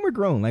 We're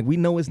grown. Like, we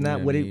know it's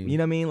not what it. You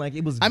know what I mean? Like,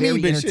 it was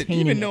very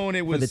entertaining. Even knowing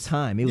it was for the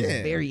time, it was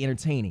very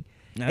entertaining.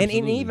 And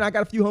even I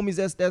got a few homies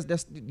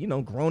that's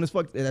grown as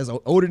fuck, that's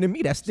older than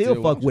me, that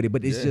still fuck with it.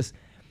 But it's just,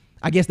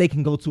 I guess they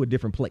can go to a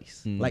different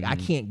place. Like, I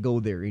can't go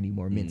there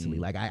anymore mentally.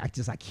 Like, I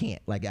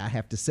can't. Like, I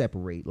have to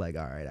separate. Like,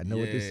 all right, I know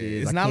what this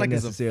is. It's not like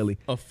necessarily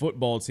a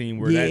football team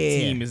where that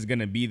team is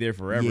gonna be there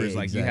forever. It's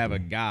like you have a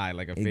guy,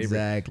 like a favorite.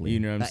 Exactly. You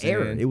know what I'm saying?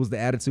 Era. It was the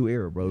Attitude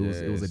Era, bro.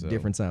 It was a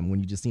different time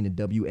when you just seen a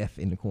WF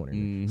in the corner.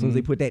 As soon as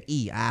they put that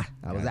E, I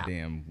was out.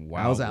 Damn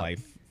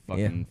wildlife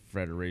fucking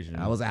federation.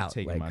 I was out.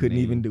 Like, couldn't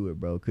even do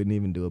it, bro. Couldn't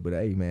even do it. But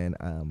hey, man,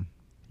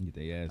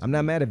 I'm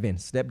not mad at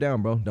Vince. Step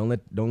down, bro.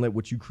 Don't let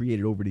what you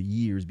created over the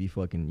years be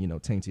fucking,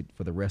 tainted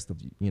for the rest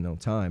of,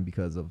 time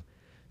because of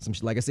some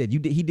shit. Like I said, he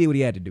did what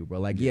he had to do, bro.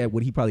 Like,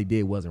 what he probably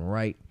did wasn't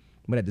right.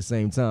 But at the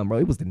same time, bro,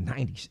 it was the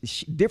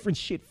 90s. Different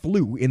shit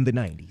flew in the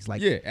 90s.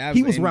 Like,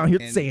 he was around here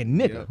saying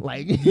nigga.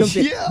 Like, you know what I'm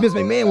saying? Vince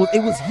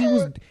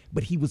McMahon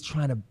but he was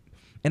trying to,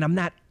 and I'm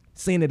not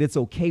saying that it's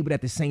okay, but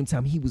at the same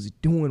time, he was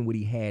doing what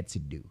he had to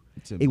do.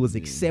 It was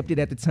accepted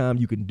at the time.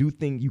 You can do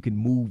things, you can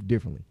move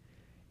differently.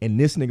 And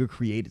this nigga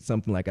created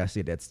something, like I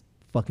said, that's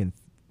fucking,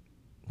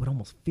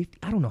 almost 50?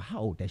 I don't know how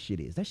old that shit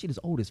is. That shit is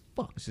old as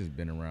fuck. This has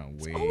been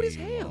around way old as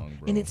hell. Long,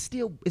 bro. And it's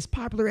still as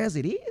popular as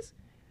it is.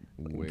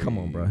 Come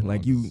on, bro.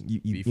 Like,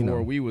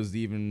 before we was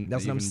even.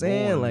 That's what I'm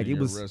saying. Like, it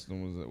was.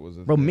 Was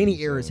bro,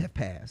 many eras have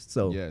passed.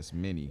 So yes,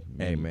 many.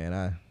 Hey,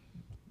 man,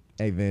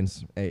 hey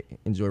Vince, hey,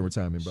 enjoy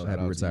retirement, bro.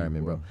 Happy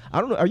retirement, bro.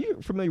 I don't know. Are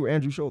you familiar with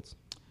Andrew Schultz,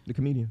 the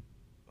comedian?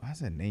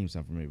 Why's that name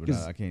sound familiar? But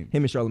I can't.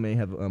 Him and Charlamagne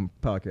have a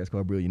podcast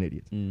called Brilliant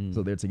Idiots.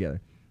 So they're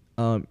together.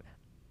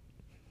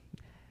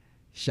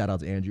 Shout out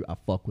to Andrew. I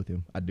fuck with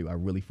him. I do. I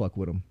really fuck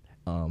with him.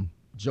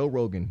 Joe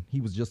Rogan. He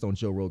was just on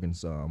Joe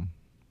Rogan's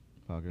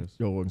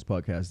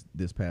podcast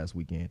this past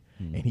weekend,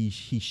 and he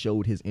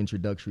showed his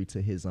introductory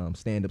to his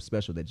stand-up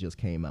special that just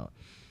came out.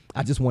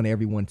 I just want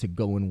everyone to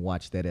go and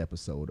watch that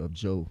episode of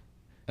Joe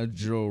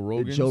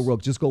Rogan.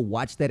 Just go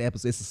watch that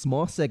episode. It's a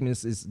small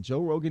segment. It's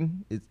Joe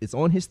Rogan. It's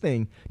on his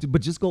thing,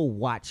 but just go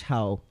watch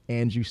how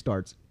Andrew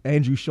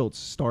Schultz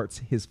starts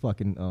his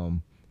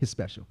fucking his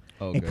special,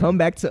 and come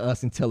back to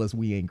us and tell us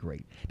we ain't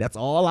great. That's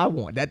all I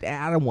want. That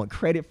I don't want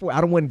credit for.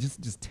 I don't want to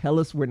just tell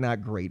us we're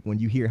not great when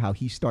you hear how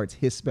he starts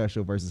his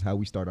special versus how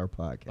we start our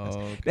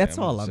podcast. That's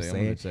all I'm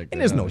saying. And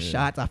there's no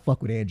shots. I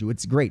fuck with Andrew.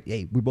 It's great.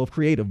 Hey, we're both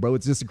creative, bro.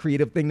 It's just a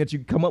creative thing that you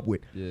come up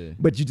with. Yeah.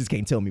 But you just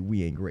can't tell me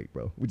we ain't great,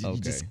 bro.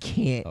 You just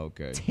can't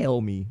tell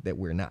me that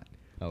we're not.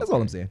 That's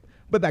all I'm saying.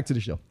 But back to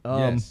the show.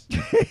 Yes.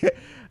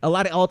 A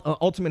lot of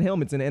ultimate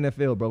helmets in the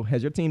NFL, bro.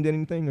 Has your team done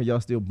anything, or y'all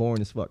still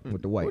boring as fuck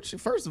with the white?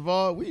 First of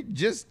all, we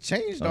just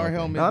changed our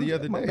helmet the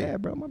other day. My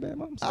bad, bro. My bad.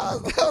 I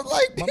was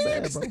like, my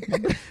bad, bro.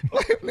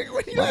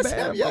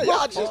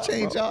 Y'all just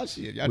changed y'all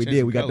shit. We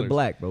did. We got the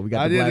black, bro. We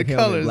got the black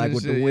helmet, black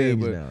with the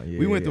wings now.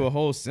 We went through a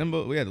whole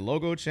symbol. We had the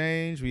logo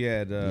change. We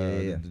had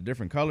the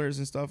different colors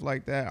and stuff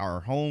like that.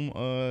 Our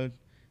home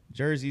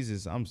jerseys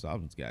is.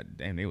 God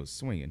damn, they was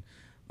swinging.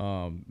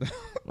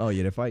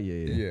 The fight,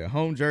 yeah.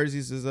 Home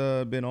jerseys has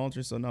been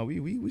altered, so no,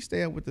 we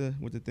stay up with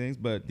the things.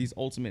 But these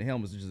ultimate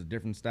helmets are just a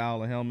different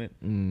style of helmet,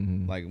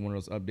 like one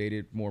of those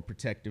updated, more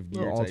protective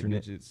gear type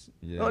widgets.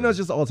 Yeah. No, it's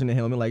just an alternate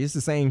helmet. Like, it's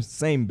the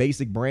same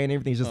basic brand.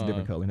 Everything's just a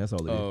different color. That's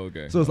all it is.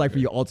 Okay. So it's like for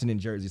your alternate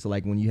jersey. So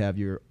like when you have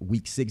your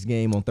week 6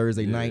 game on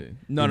Thursday night.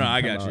 No,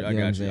 I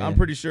got you. I'm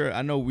pretty sure.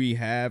 I know we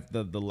have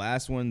the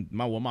last one.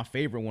 My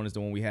favorite one is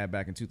the one we had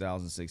back in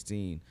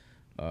 2016,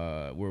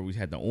 where we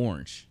had the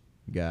orange.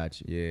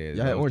 Gotcha. Yeah.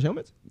 Y'all had orange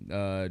helmets?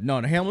 No,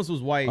 the helmets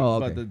was white,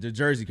 but the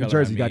jersey color. The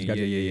jersey, gotcha.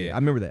 Yeah. I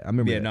remember that.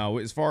 Yeah, no,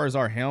 as far as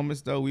our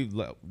helmets, though, we've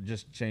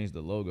just changed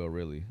the logo,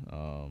 really.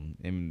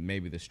 And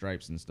maybe the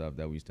stripes and stuff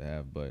that we used to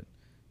have, but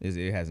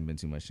it hasn't been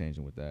too much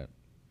changing with that.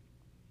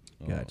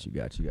 Got you.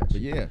 But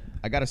yeah,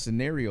 I got a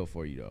scenario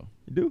for you, though.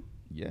 You do?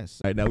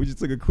 Yes. All right, now we just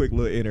took a quick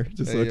little enter,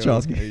 just so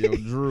Chomsky. Hey, yo,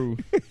 Drew.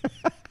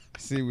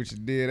 See what you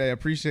did. Hey, I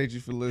appreciate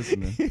you for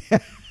listening.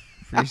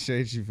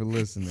 Appreciate you for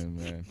listening,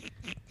 man.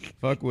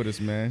 Fuck with us,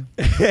 man.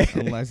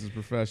 Unlicensed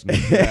professionals.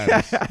 Get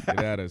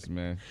at us,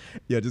 man.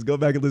 Yeah, just go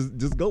back and listen.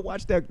 Just go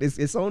watch that.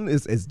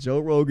 It's Joe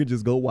Rogan.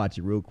 Just go watch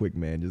it real quick,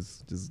 man.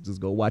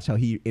 Just go watch how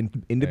he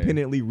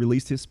independently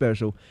released his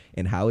special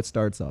and how it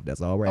starts off.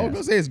 That's all we're asking. I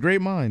was gonna say it's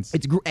great minds.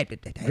 It's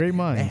great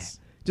minds.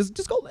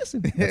 Just go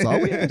listen. That's all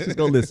we ask. Just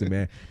go listen,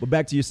 man. But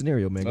back to your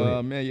scenario, man. Go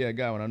ahead. Man, yeah, I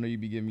got one. I know you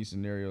be giving me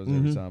scenarios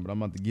every time, but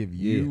I'm about to give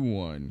you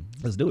one.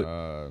 Let's do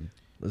it.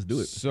 Let's do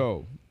it.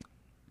 So,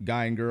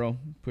 guy and girl,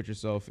 put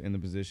yourself in the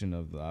position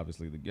of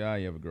obviously the guy.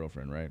 You have a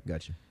girlfriend, right?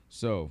 Gotcha.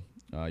 So,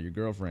 your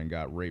girlfriend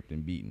got raped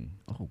and beaten.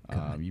 Oh,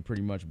 God. You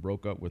pretty much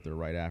broke up with her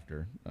right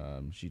after.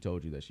 She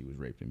told you that she was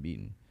raped and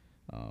beaten.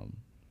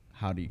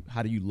 How do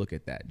you look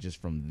at that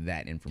just from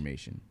that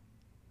information?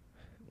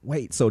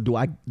 Wait, so do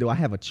I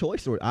have a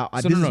choice or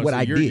this is what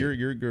I did?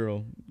 Your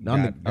girl.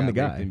 I'm the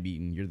guy. Raped and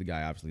beaten. You're the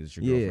guy. Obviously, it's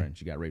your girlfriend.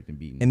 She got raped and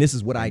beaten. And this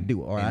is what I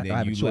do, or I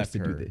have a choice to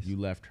do this. You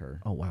left her.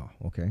 Oh wow.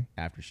 Okay.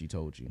 After she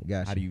told you.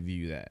 Gotcha. How do you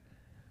view that?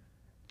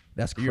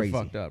 That's crazy.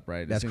 You're fucked up,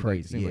 right? That's crazy.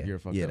 It seems like you're a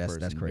fucked up person.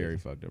 That's crazy. Very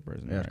fucked up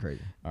person. That's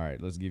crazy. All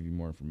right, let's give you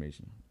more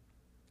information.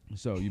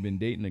 So you've been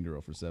dating a girl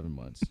for 7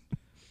 months.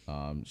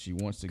 She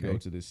wants to go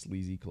to this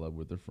sleazy club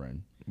with her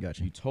friend.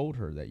 Gotcha. You told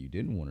her that you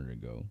didn't want her to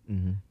go.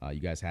 You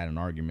guys had an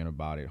argument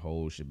about it,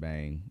 whole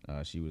shebang.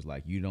 She was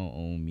like, "You don't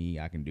own me.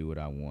 I can do what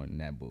I want," and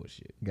that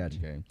bullshit. Gotcha.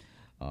 Okay.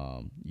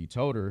 You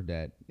told her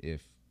that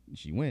if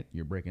she went,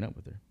 you're breaking up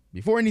with her.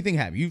 Before anything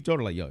happened, you told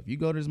her like, "Yo, if you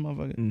go to this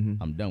motherfucker,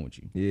 I'm done with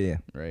you." Yeah.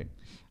 Right.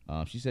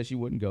 She said she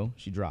wouldn't go.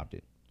 She dropped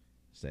it.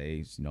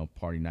 Say,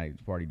 party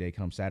night, party day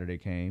come. Saturday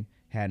came.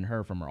 Hadn't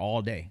heard from her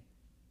all day.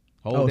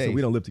 Whole day. So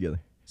we don't live together.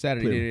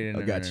 Saturday.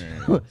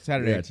 No.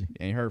 Saturday.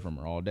 Ain't heard from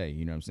her all day.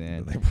 You know what I'm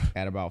saying?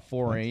 At about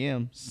 4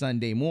 a.m.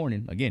 Sunday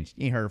morning, again, she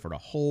ain't heard for the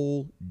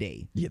whole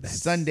day. Yeah,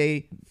 that's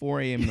Sunday, 4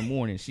 a.m. in the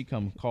morning, she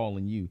come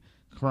calling you,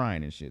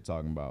 crying and shit,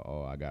 talking about,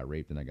 "Oh, I got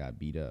raped and I got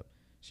beat up."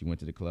 She went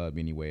to the club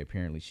anyway.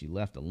 Apparently, she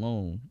left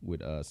alone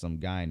with some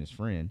guy and his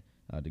friend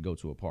to go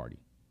to a party.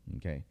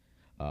 Okay.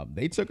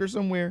 They took her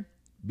somewhere,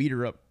 beat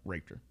her up,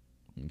 raped her.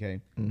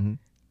 Okay.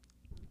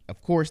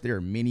 Of course, there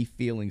are many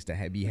feelings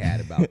to be had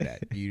about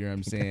that. You know what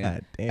I'm saying?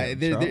 God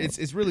damn,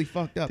 it's really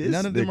fucked up.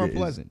 None of them are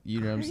pleasant. You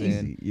know what I'm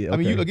saying? Yeah, okay. I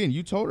mean,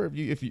 you told her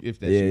if she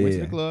went to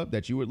the club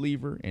that you would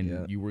leave her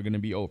and you were gonna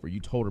be over. You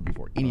told her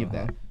before any of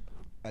that.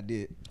 I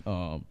did.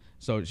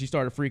 So she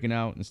started freaking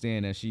out and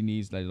saying that she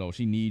needs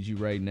she needs you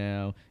right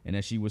now and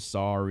that she was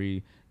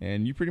sorry.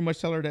 And you pretty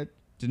much tell her that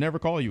to never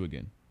call you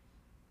again.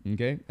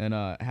 Okay, and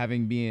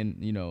having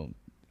been,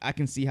 I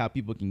can see how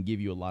people can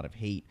give you a lot of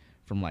hate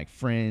from like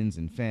friends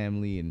and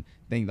family and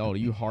think, "Oh,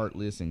 you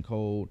heartless and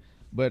cold."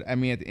 But I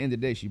mean, at the end of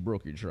the day, she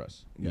broke your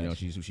trust.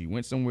 She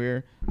went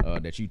somewhere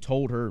that you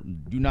told her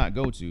do not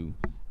go to.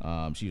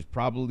 She was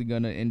probably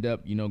gonna end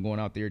up, going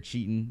out there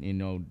cheating,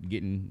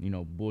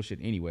 getting, bullshit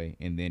anyway,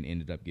 and then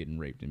ended up getting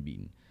raped and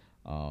beaten.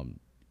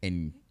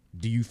 And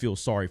do you feel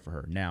sorry for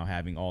her now,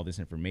 having all this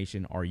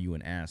information? Are you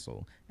an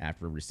asshole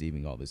after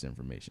receiving all this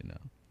information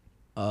now?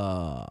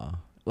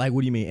 Like,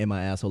 what do you mean? Am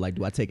I asshole? Like,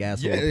 do I take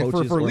asshole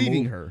approaches for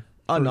leaving her?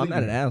 Oh no, I'm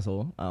not an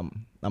asshole.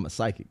 I'm a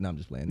psychic. No, I'm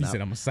just playing. You said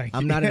I'm a psychic.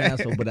 I'm not an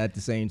asshole, but at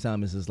the same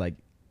time, it's just like,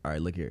 all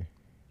right, look here.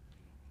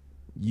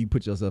 You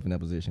put yourself in that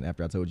position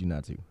after I told you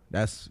not to.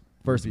 That's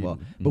first of all.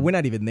 But we're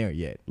not even there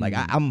yet. Like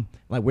I'm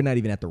like, we're not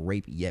even at the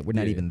rape yet. We're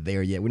not even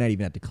there yet. We're not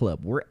even at the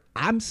club.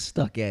 I'm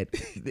stuck at.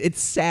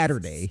 It's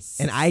Saturday,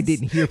 and I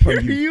didn't hear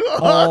from you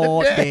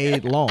all day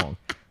long.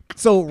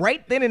 So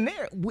right then and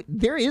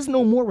there is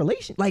no more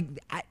relation. Like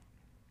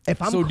if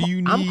I'm,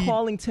 I'm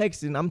calling,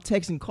 texting, I'm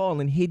texting,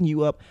 calling, hitting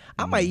you up.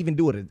 I might even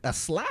do it a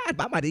slide.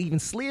 I might even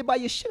slid by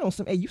your shit on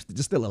some. Hey, you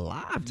just still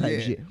alive type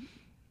shit.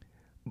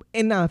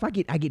 And now if I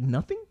get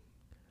nothing,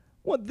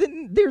 well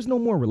then there's no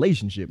more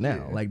relationship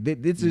now. Like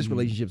this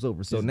relationship's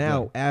over. So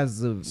now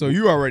so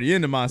you already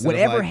in the mindset.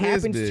 Whatever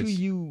happens to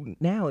you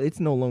now, it's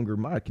no longer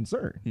my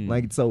concern.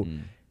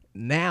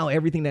 Now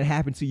everything that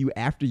happened to you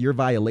after your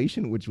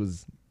violation, which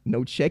was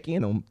no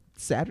check-in on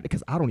Saturday,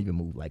 because I don't even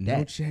move like that.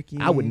 No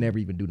check-in. I would never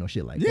even do no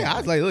shit like that. Yeah, I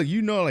was like, look,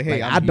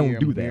 hey, I don't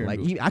do that.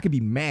 Like, I could be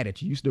mad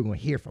at you. You still gonna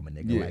hear from a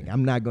nigga. Yeah. Like,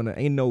 I'm not gonna.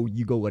 Ain't no.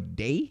 You go a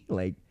day,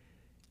 like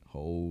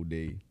whole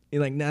day.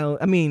 And like now,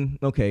 I mean,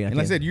 okay. And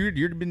like I said, you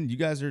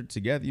guys are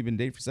together. You've been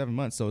dating for 7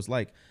 months, so it's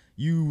like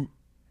you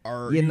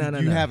are. You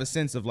have a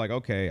sense of like,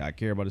 okay, I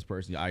care about this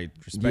person. I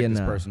respect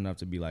this person enough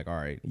to be like, all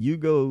right. You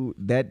go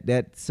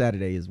that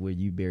Saturday is where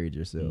you buried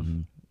yourself.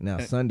 Now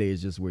Sunday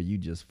is just where you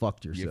just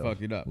fucked yourself. You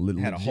fucked it up.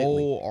 Had a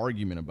whole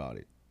argument about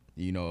it.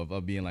 You know,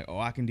 of being like, oh,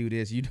 I can do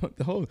this. You don't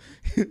the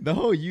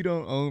whole you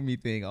don't own me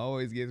thing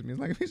always gets me.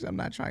 It's like, bitch, I'm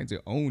not trying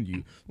to own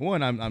you.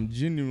 One, I'm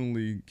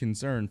genuinely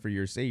concerned for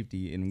your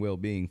safety and well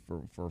being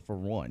for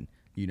one.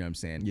 You know what I'm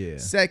saying? Yeah.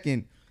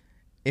 Second,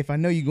 if I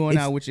know you going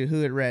out with your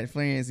hood rat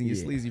friends and your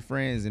sleazy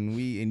friends, and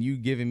you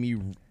giving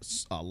me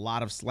a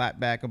lot of slap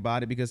back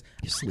about it because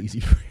your sleazy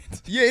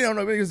friends. Yeah, you don't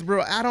know, because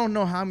bro, I don't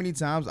know how many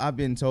times I've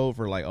been told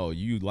for like, oh,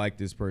 you like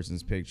this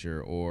person's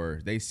picture, or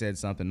they said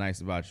something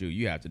nice about you,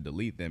 you have to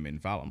delete them and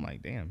follow. I'm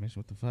like, damn, bitch,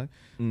 what the fuck?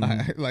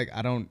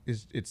 I don't.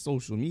 It's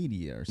social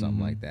media or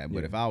something like that.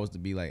 But if I was to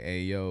be like,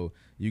 hey, yo,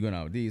 you going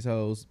out with these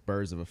hoes,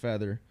 birds of a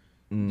feather,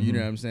 you know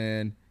what I'm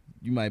saying?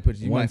 You might find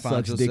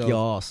yourself, dick, y'all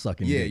all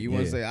sucking. Yeah, you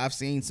want to say, I've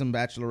seen some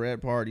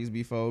bachelorette parties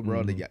before,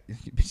 bro. They got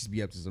bitches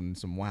be up to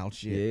some wild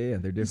shit. Yeah,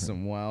 they're different.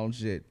 Some wild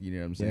shit. You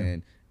know what I'm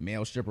saying?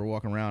 Male stripper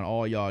walking around,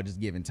 all y'all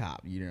just giving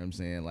top. You know what I'm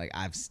saying? Like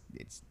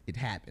it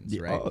happens,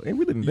 right? And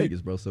we live in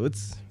Vegas, bro, so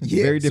it's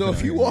very different. So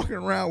if you walking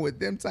around with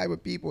them type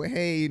of people,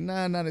 hey,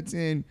 9 out of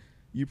 10,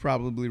 you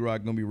probably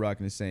gonna be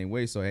rocking the same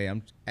way. So hey,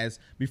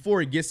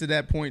 before it gets to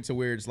that point to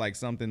where it's like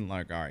something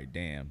like, all right,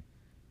 damn.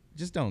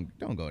 Just don't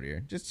go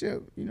there. Just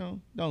chill,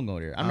 don't go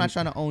there. I'm not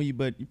trying to own you,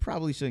 but you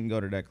probably shouldn't go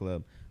to that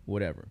club,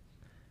 whatever.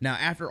 Now,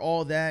 after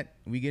all that,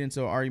 we get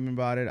into an argument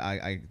about it.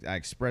 I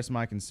express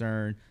my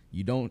concern.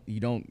 You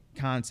don't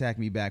contact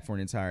me back for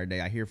an entire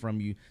day. I hear from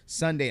you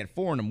Sunday at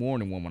 4 a.m.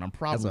 when I'm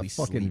probably As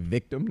a fucking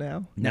victim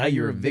now. Now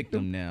you're a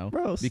victim now,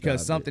 bro,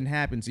 because something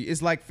happened to you.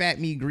 It's like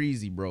fat meat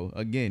greasy, bro.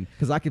 Again,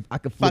 because I could.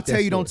 If I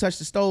tell you don't touch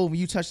the stove and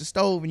you touch the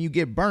stove and you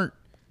get burnt,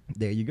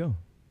 there you go.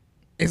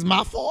 It's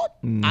my fault.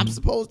 I'm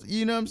supposed to,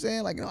 you know what I'm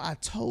saying? Like, I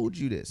told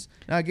you this.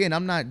 Now, again,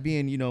 I'm not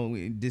being,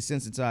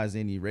 desensitized to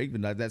any rape,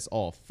 but that's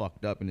all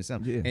fucked up in the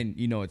sense. Yeah. And,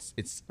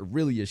 it's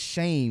really a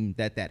shame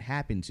that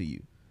happened to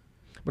you.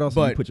 But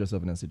also, you put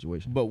yourself in that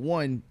situation. But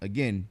one,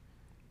 again,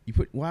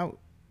 and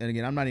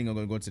again, I'm not even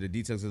going to go into the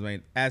details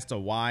as to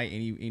why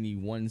any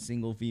one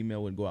single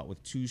female would go out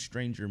with 2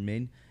 stranger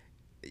men.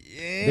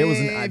 There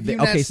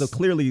was so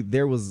clearly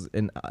there was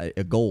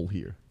a goal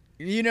here.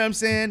 You know what I'm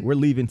saying? We're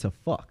leaving to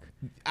fuck.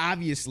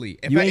 Obviously,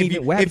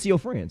 what happened to your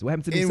friends? What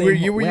happened to the same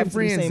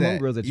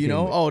homegirls that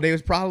you they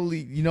was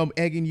probably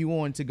egging you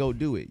on to go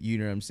do it. You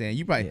know what I'm saying?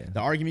 You probably the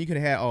argument you could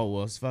have had. Oh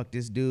well, fuck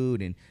this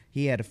dude, and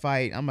he had a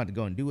fight. I'm about to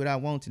go and do what I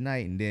want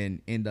tonight, and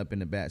then end up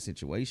in a bad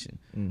situation.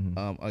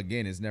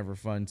 Again, it's never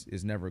fun.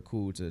 It's never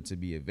cool to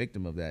be a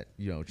victim of that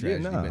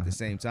tragedy. But at the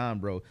same time,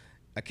 bro,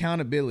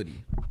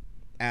 accountability.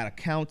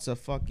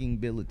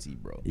 Accountability,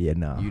 bro. Yeah,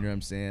 nah. You know what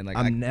I'm saying? Like,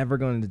 I'm never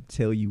going to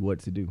tell you what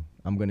to do.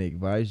 I'm going to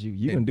advise you.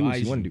 You're going to do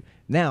what you want to do.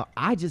 Now,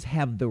 I just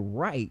have the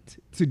right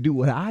to do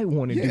what I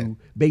want to do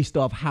based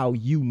off how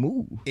you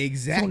move.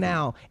 Exactly. So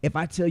now, if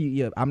I tell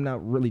you, I'm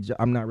not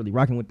really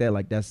rocking with that.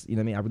 Like, that's, I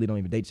really don't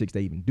even date chicks that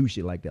even do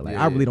shit like that. Like,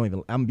 I really don't even,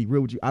 I'm going to be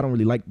real with you. I don't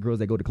really like girls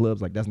that go to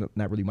clubs. Like, that's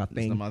not really my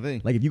thing. That's not my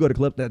thing. Like, if you go to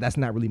club, that's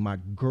not really my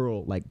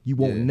girl. Like, you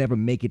won't never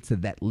make it to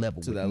that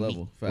level.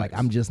 Facts. Like,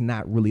 I'm just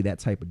not really that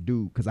type of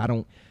dude because I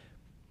don't.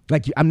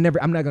 Like I'm not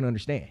gonna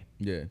understand.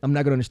 Yeah, I'm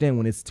not gonna understand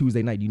when it's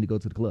Tuesday night. You need to go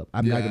to the club.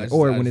 I'm not gonna,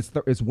 or when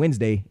it's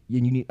Wednesday. You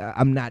need.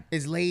 I'm not.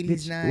 It's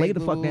ladies' night. Lay the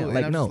fuck down.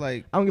 Like no,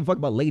 I don't give a fuck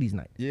about ladies'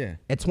 night. Yeah.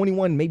 At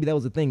 21, maybe that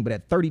was a thing, but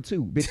at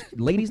 32, bitch,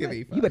 ladies'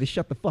 night, you better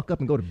shut the fuck up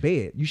and go to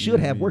bed. You should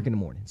have work in the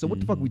morning. So what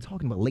the fuck are we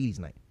talking about, ladies'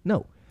 night?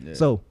 No. Yeah.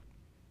 So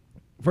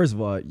first of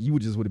all, you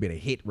would have been a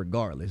hit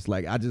regardless.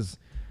 Like it's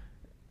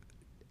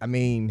in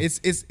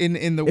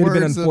the words. It would have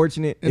been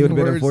unfortunate. It would have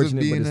been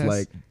unfortunate, but it's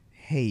like.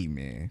 Hey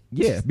man,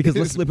 yeah, because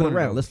let's flip it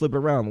around. Let's flip it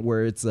around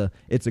where it's a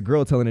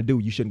girl telling a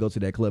dude you shouldn't go to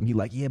that club. And he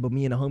like, yeah, but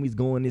me and the homies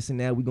going this and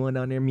that. We going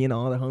down there, me and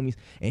all the homies,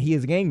 and he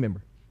is a gang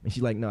member. And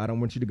she's like, no, I don't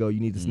want you to go. You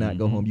need to not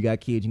go home. You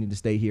got kids. You need to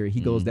stay here. He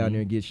goes down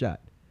there and gets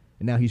shot,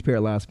 and now he's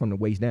paralyzed from the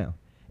waist down.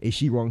 Is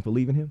she wrong for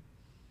leaving him?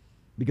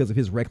 Because of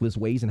his reckless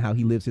ways and how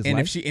he lives his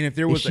life.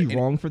 Is she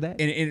wrong for that?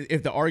 And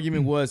if the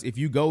argument was, if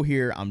you go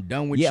here, I'm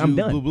done with you. I'm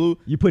done. Blue, blue.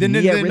 You're putting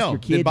me at risk. Your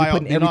kids. You're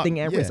putting everything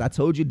at risk. I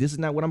told you this is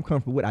not what I'm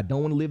comfortable with. I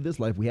don't want to live this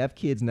life. We have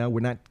kids now.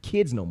 We're not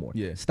kids no more.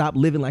 Yeah. Stop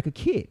living like a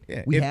kid.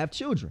 Yeah. We have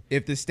children.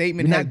 If the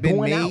statement had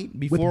been made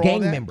before with gang all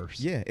that,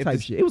 members,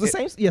 type shit. It was the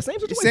same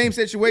situation. Same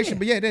situation,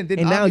 but then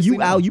and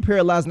now you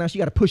paralyzed. Now she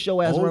got to push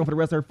your ass around for the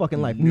rest of her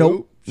fucking life.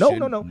 No.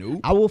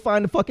 I will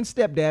find a fucking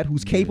stepdad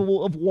who's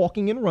capable of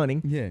walking and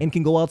running and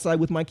can go outside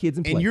with my kids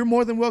and play. And you're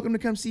more than welcome to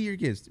come see your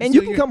kids. And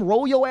you can come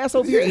roll your ass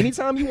over here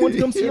anytime you want to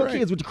come see your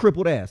kids with your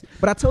crippled ass.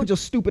 But I told your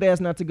stupid ass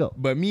not to go.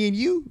 But me and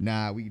you,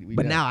 we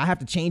But now I have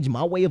to change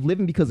my way of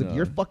living because of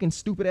your fucking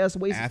stupid ass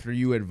ways. After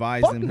you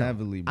advised them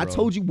heavily, bro. I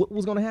told you what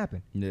was going to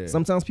happen. Yeah.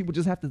 Sometimes people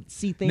just have to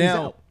see things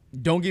out.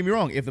 Don't get me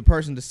wrong. If the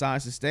person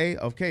decides to stay,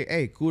 okay,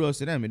 hey, kudos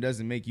to them. It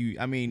doesn't make you,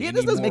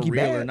 this doesn't make you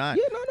real bad or not.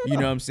 Yeah, no. You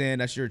know what I'm saying?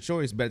 That's your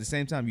choice. But at the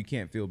same time, you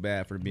can't feel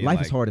bad for being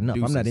life is hard enough.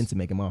 Deuces. I'm not into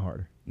making mine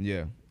harder.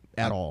 Yeah.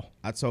 at all.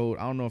 I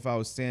don't know if I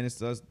was saying this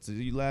to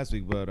you last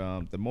week, but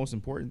the most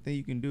important thing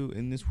you can do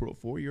in this world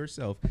for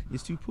yourself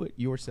is to put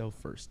yourself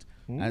first.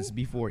 That's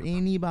before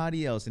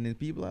anybody else. And then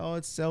people are like, oh,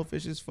 it's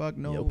selfish as fuck.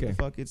 No, the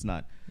fuck it's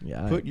not.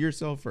 Yeah, put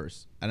yourself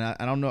first. And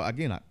I don't know,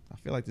 again, I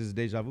feel like this is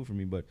deja vu for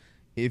me, but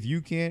if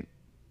you can't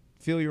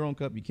fill your own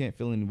cup, you can't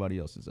fill anybody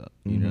else's up.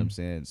 You know what I'm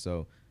saying?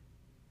 So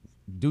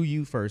do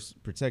you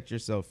first, protect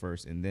yourself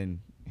first, and then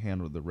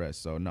handle the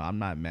rest. So no, I'm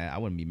not mad. I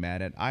wouldn't be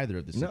mad at either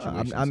of the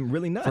situations. I'm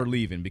really not for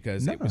leaving,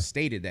 because it was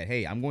stated that,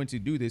 hey, I'm going to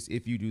do this.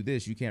 If you do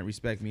this, you can't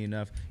respect me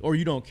enough, or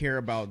you don't care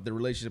about the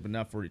relationship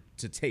enough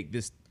to take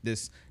this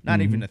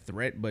not even a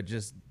threat, but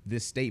just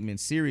this statement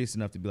serious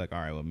enough to be like,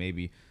 all right, well,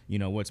 maybe,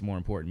 what's more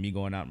important, me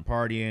going out and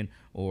partying,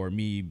 or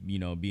me,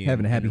 being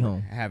having a happy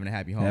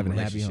home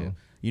relationship.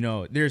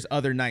 There's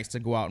other nights to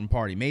go out and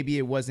party. Maybe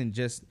it wasn't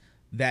just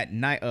that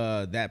night,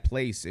 that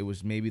place. It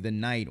was maybe the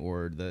night,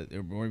 or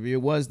maybe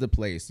it was the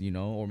place,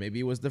 or maybe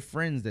it was the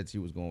friends that she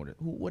was going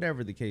with.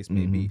 Whatever the case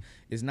may be.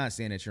 It's not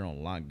saying that you're on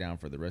lockdown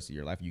for the rest of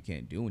your life. You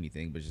can't do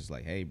anything, but it's just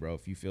like, hey, bro,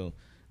 if you feel,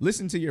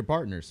 listen to your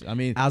partners. I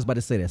mean, I was about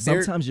to say that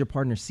sometimes your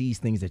partner sees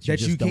things that you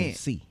just don't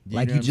see.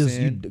 Like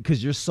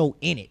because you're so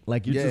in it.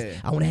 Like you're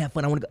just, I want to have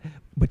fun. I want to go,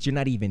 but you're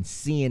not even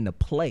seeing the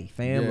play,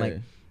 fam. Like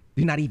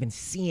you're not even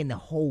seeing the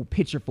whole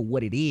picture for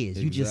what it is.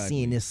 You're just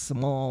seeing this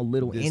small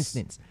little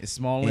instance. It's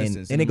small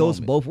instance. And it goes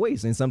both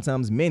ways. And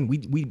sometimes men, we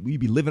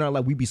be living our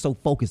life, we be so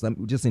focused,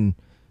 just in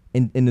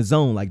the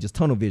zone, like just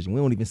tunnel vision. We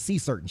don't even see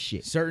certain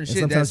shit.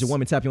 Sometimes your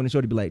woman tap you on the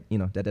shoulder, be like,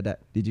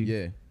 did you?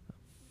 Yeah.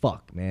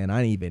 Fuck, man,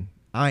 I ain't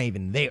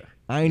even there.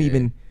 I ain't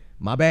even,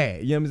 my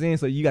bad. You know what I'm saying?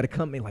 So you got to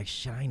come in like,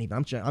 shit,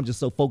 I'm just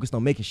so focused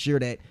on making sure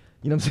that,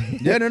 you know what I'm saying?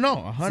 Yeah, no,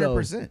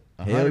 100%.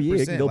 Hell yeah,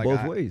 it can go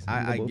both ways.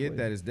 I get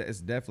that. It's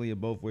definitely a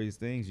both ways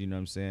things, you know what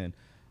I'm saying?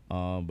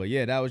 But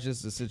yeah, that was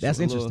just a situation. That's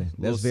interesting.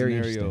 That's very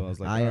interesting. I was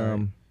like,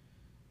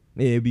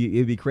 yeah,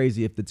 it'd be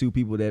crazy if the two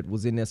people that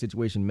was in that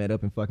situation met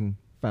up and fucking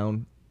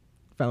found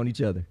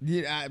each other.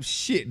 Yeah,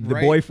 shit, the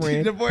right?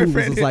 boyfriend who was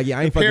just like, yeah,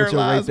 I ain't fucking with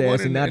your raped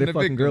ass, and now the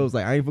fucking girl was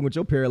like, I ain't fucking with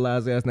your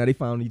paralyzed ass. Now they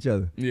found each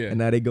other. Yeah. And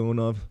now they going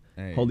off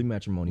holy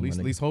matrimony. At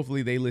least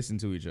hopefully they listen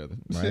to each other.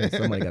 Right?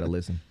 Somebody got to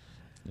listen.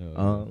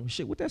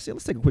 Shit, with that said,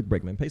 let's take a quick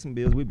break, man. Pay some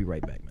bills. We'll be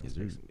right back, man.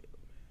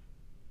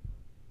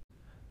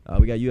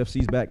 We got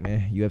UFC's back,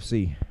 man.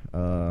 UFC.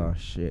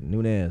 Shit,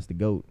 Nunes, the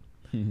GOAT.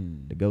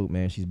 The GOAT,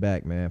 man. She's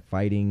back, man.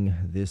 Fighting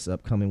this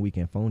upcoming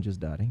weekend. Phone just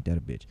died. Ain't that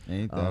a bitch?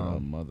 Ain't that a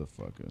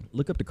motherfucker?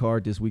 Look up the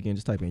card this weekend.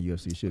 Just type in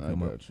UFC. It should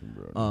come up. You,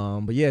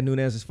 bro. But yeah,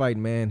 Nunes is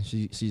fighting, man.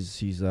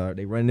 She's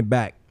they running it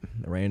back.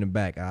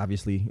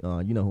 Obviously,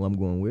 you know who I'm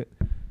going with.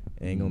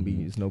 Ain't gonna be.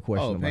 There's no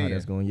question about how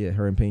that's going. Yeah,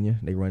 her and Pena.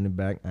 They running it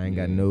back. I ain't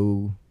got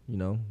no.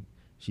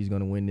 She's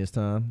gonna win this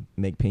time.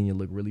 Make Pena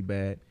look really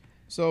bad.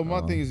 So my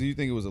thing is, do you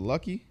think it was a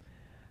lucky?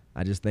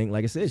 I just think,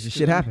 like I said,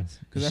 shit happens.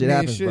 Shit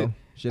happens, bro.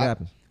 Shit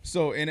happens.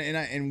 So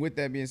and with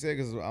that being said,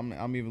 because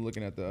I'm even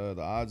looking at the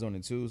odds on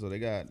it too. So they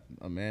got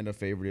Amanda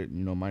favorite,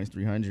 minus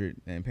 300,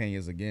 and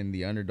Pena's again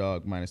the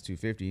underdog minus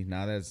 250.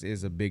 Now that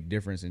is a big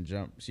difference in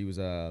jump. She was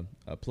a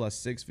plus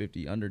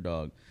 650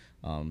 underdog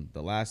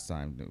the last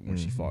time when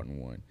she fought and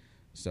won.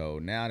 So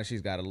now that she's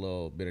got a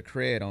little bit of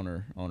cred on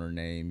her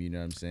name, you know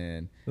what I'm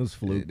saying? It was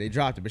fluke. They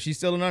dropped it, but she's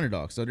still an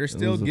underdog. So they're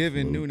still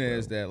giving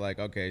Nunes that, like,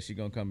 okay, she's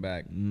gonna come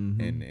back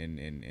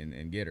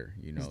and get her.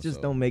 It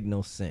just don't make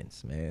no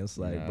sense, man. It's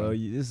like, bro,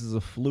 this is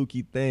a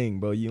fluky thing,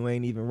 bro. You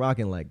ain't even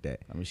rocking like that.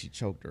 I mean, she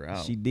choked her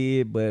out. She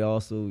did, but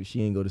also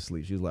she ain't go to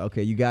sleep. She was like,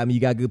 okay, you got me. You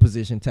got good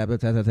position. Tap,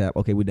 tap, tap, tap, tap.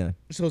 Okay, we're done.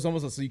 So it's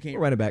almost like, so you can't.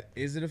 We're running back.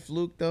 Is it a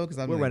fluke though?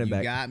 Because we're running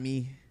back. You got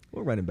me.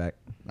 We're running back.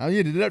 Oh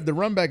yeah, the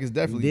run back is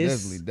definitely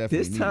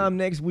this time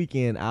next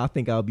weekend. I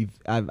think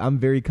I'm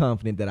very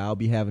confident that I'll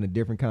be having a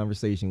different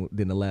conversation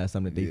than the last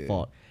time that they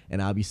fought,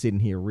 and I'll be sitting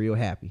here real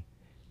happy,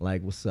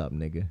 like, what's up,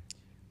 nigga?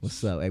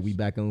 What's up? Hey, we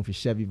back on for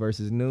Chevy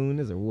versus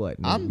Nunes or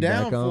what? Nigga? I'm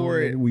down for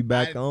it. We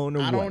back on or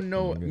what? I don't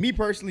know. Nigga? Me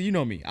personally, you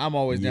know me. I'm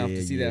always down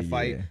to see that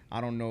fight. Yeah.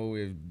 I don't know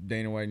if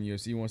Dana White and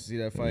UFC wants to see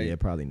that fight. Yeah,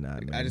 probably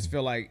not, man. I just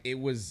feel like it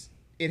was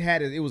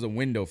a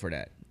window for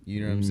that.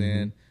 You know what I'm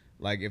saying?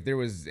 Like, if there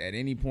was at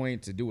any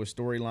point to do a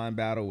storyline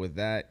battle with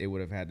that, it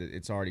would have had to.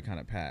 It's already kind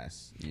of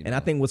passed. And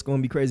I think what's going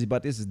to be crazy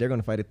about this is they're going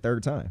to fight a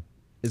third time.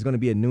 It's going to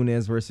be a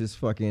Nunes versus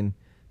fucking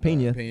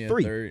Pena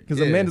 3,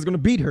 because Amanda's going to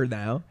beat her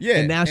now. Yeah,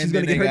 and now she's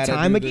going to get her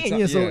time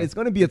again. So it's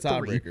going to be a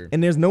 3,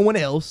 and there's no one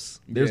else.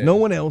 There's no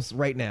one else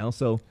right now.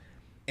 So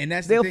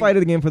they'll fight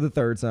it again for the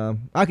third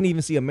time. I can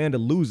even see Amanda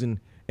losing,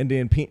 and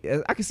then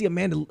I can see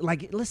Amanda,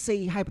 like, let's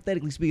say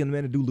hypothetically speaking,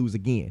 Amanda do lose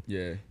again.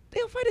 Yeah.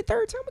 They'll fight a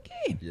third time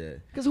again. Yeah.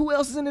 Because who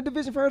else is in the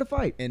division for her to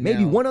fight? And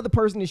maybe one other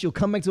person, and she'll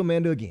come back to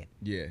Amanda again.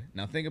 Yeah.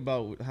 Now think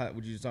about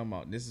what you're talking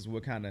about. This is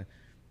what kind of,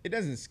 it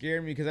doesn't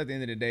scare me, because at the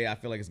end of the day, I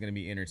feel like it's going to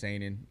be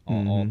entertaining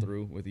all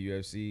through with the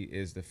UFC,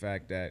 is the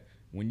fact that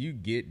when you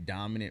get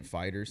dominant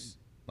fighters,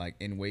 like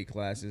in weight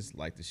classes,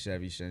 like the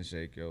Chevy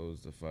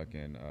Shenshekos, the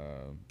fucking,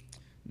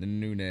 the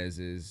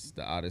Nuneses,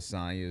 the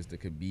Adesanyas, the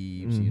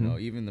Khabibs,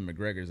 even the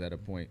McGregors at a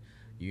point,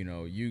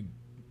 you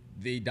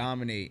they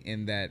dominate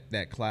in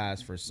that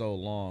class for so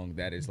long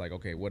that it's like,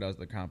 okay, what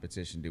other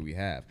competition do we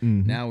have?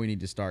 Now we need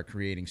to start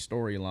creating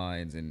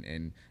storylines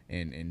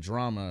and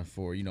drama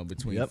for, you know,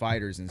 between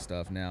fighters and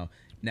stuff. Now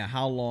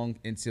how long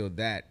until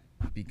that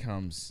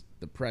becomes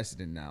the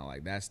precedent now?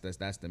 Like that's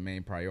the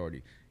main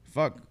priority.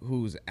 Fuck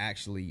who's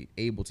actually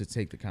able to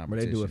take the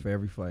competition. But they do it for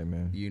every fight,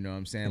 man. You know what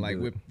I'm saying? Like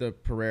with the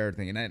Pereira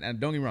thing. And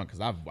don't get me wrong, because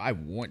I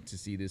want to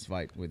see this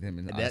fight with him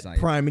and Adesanya.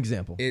 Prime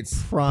example.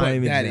 It's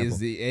prime example. That is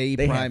the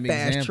they prime example. They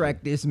have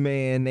fast-tracked this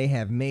man. They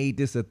have made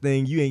this a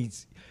thing. You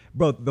ain't...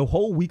 Bro, the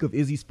whole week of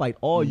Izzy's fight,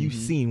 all you've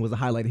seen was a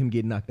highlight of him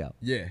getting knocked out.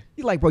 Yeah.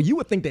 You're like, bro, you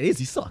would think that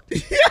Izzy sucked.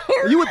 Yeah,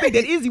 right. You would think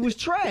that Izzy was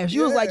trash.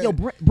 You was like, yo,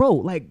 bro,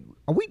 like,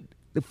 are we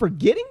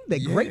forgetting the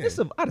greatness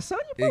of Adesanya,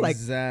 bro?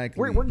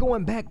 Exactly. Like, we're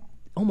going back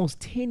almost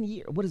 10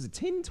 years. What is it,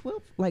 10,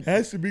 12? Like,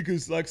 has to be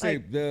because, like say,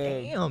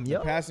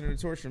 the passing of the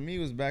torch for me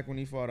was back when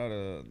he fought out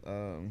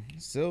of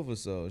Silva.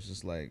 So it's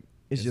just like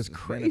it's just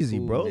crazy,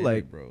 bro. Minute,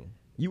 like, bro.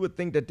 You would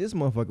think that this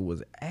motherfucker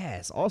was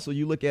ass. Also,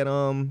 you look at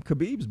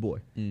Khabib's boy.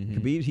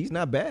 Khabib, he's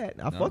not bad.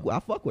 I fuck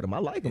with him. I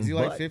like him. Is he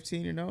like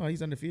 15? You know,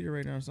 he's undefeated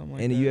right now or something like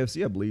that. In the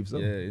UFC, I believe so.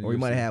 Yeah, or he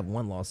might have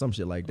one loss, some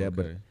shit like that.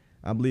 But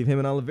I believe him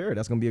and Oliveira,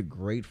 that's gonna be a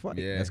great fight.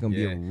 Yeah, that's gonna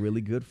be a really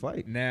good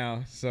fight.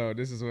 Now, so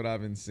this is what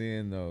I've been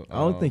seeing though. I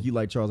don't think you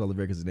like Charles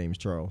Oliveira because his name is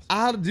Charles.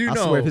 I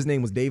swear, if his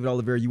name was David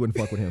Oliveira, you wouldn't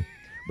fuck with him.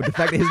 But the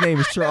fact that his name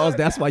is Charles,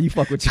 that's why you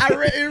fuck with Charles.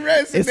 It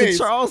resonates. It's a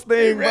Charles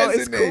thing, bro.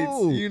 It's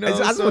cool. You know, I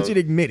just want you to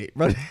admit it,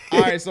 bro.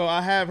 All right, so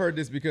I have heard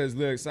this because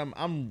look,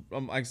 I'm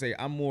like I say,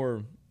 I'm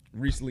more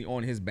recently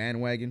on his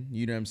bandwagon.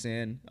 You know what I'm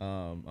saying?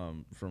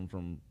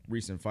 From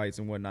recent fights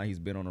and whatnot, he's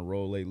been on a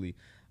roll lately.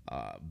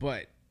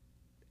 But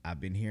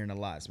I've been hearing a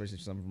lot, especially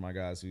from some of my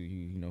guys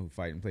who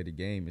fight and play the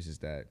game. It's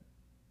just that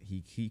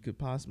he could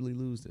possibly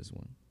lose this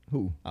one.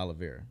 Who?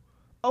 Oliveira.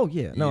 Oh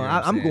yeah, no,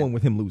 I'm going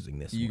with him losing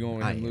this. You going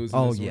with him losing?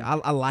 Oh this yeah,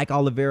 I like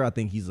Oliveira. I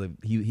think he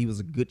was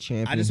a good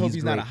champion. I just hope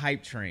he's not a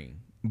hype train.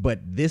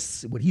 But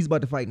what he's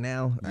about to fight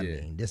now, I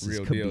mean, this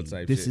is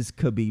Khabib. This is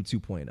Khabib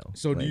 2.0.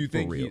 So do you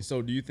think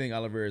do you think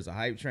Oliveira is a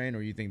hype train,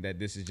 or you think that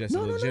this is just a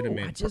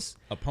legitimate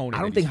opponent?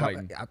 I don't think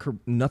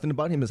nothing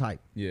about him is hype.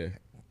 Yeah.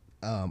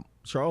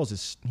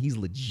 Charles he's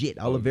legit.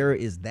 Oliveira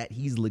is that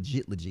he's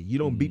legit. You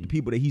don't beat the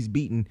people that he's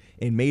beaten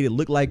and made it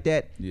look like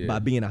that by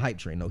being a hype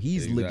train. No,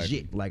 he's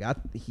legit. Like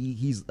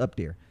he's up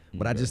there.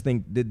 But I just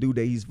think the dude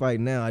that he's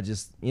fighting now,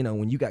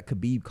 when you got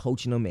Khabib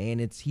coaching him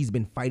and he's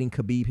been fighting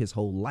Khabib his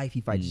whole life.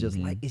 He fights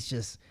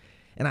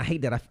and I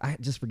hate that I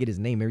just forget his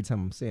name every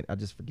time I'm saying it. I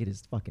just forget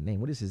his fucking name.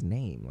 What is his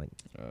name? Like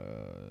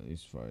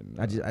he's fighting.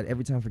 I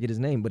every time I forget his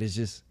name, but it's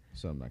just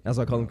something like that's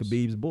why I call him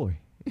Khabib's boy.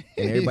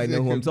 And everybody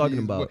know who I'm talking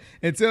about.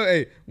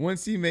 Until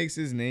once he makes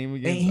his name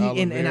against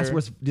Oliveira. And that's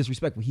what's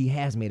disrespectful. He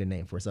has made a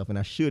name for himself, and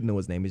I should know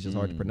his name. It's just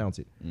hard to pronounce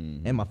it.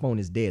 And my phone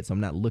is dead, so I'm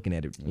not looking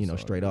at it,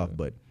 straight off.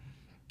 But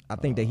I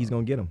think that he's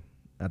gonna get him.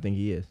 I think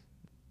he is.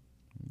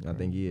 I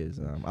think he is.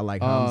 I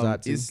like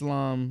Hamzat too.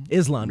 Islam.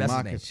 That's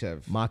Makhachev. his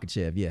name.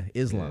 Makhachev. Yeah,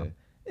 Islam.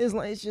 Yeah.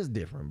 Islam. It's just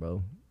different,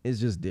 bro.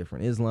 It's just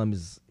different. Islam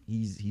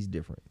he's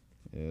different.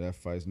 Yeah, that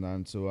fight's not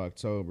until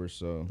October,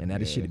 so. And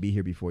that shit to be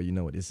here before you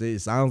know it. It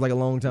sounds like a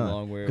long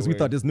time. Because we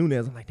thought this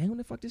Nunes. I'm like, damn, when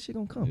the fuck this shit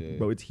gonna come? Yeah.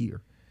 Bro, it's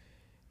here.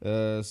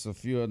 So a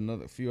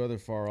few other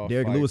far off.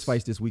 Derek Lewis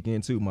fights this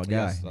weekend too, my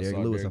guy. Derek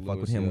Lewis, I fuck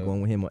with him. I'm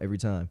going with him every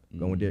time.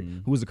 Going with Derek.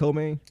 Who was the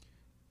co-main?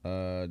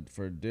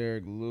 For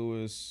Derek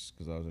Lewis,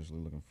 because I was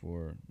actually looking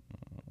for.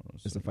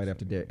 It's a fight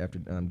after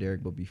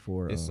Derek, but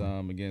before. It's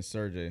against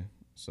Sergey.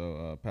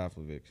 So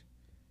Pavlovich.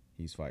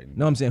 He's fighting.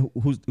 No, I'm saying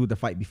who's the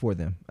fight before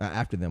them?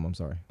 After them, I'm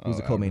sorry. Who's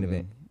the co-main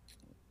event?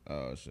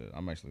 Oh shit!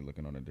 I'm actually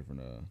looking on a different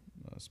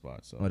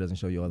spot. So it doesn't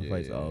show you all the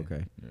fights. Yeah, oh,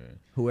 okay. Yeah.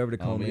 Whoever the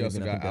co-main event. You also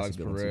event, got Alex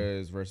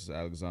Perez versus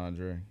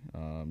Alexandre.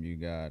 You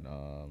got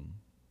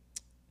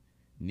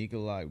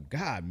Nikolai.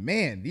 God,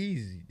 man,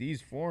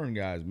 these foreign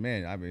guys,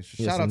 man. I mean,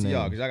 shout out to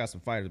y'all because y'all got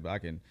some fighters, but I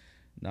can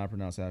not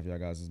pronounce half y'all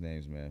guys'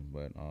 names, man.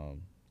 But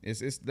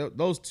it's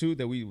those two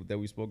that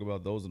we spoke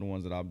about. Those are the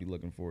ones that I'll be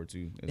looking forward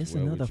to. It's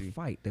another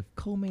fight. The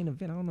co-main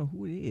event. I don't know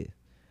who it is.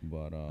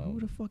 But who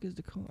the fuck is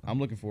the co? I'm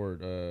looking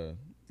forward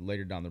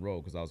later down the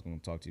road because I was going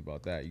to talk to you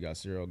about that. You got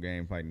Cyril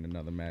Game fighting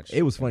another match.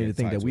 It was funny to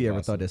think that we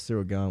ever thought that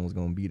Cyril Gane was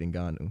going to beat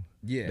Ngannou.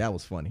 Yeah, that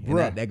was funny. And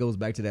that goes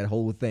back to that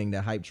whole thing,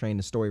 that hype train,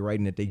 the story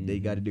writing that they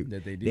got to do.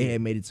 That they did. They had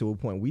made it to a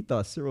point. We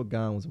thought Cyril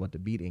Gane was about to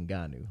beat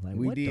Ngannou. Like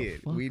we what did. The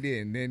fuck? We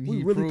did. And then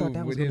we really thought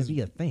that was going to be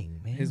a thing,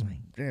 man.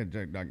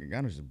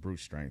 Ngannou's just brute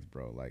strength,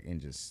 bro. Like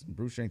and just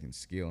brute strength and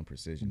skill and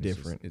precision.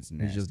 Different. It's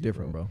nasty. It's just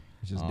different, bro.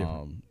 It's just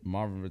different.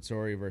 Marvin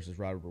Vettori versus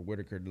Robert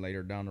Whittaker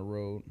later down the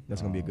road.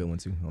 That's gonna be a good one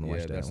too. I want to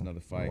watch that. That's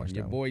another fight. And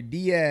your boy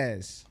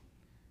Diaz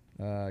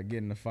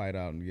getting the fight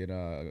out and get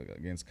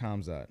against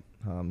Khamzat.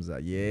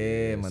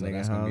 Yeah, my nigga.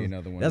 That's gonna be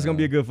another one. That's gonna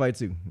be a good fight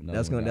too.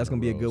 That's gonna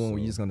be a good one where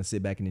you're just gonna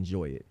sit back and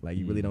enjoy it. Like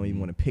you really don't even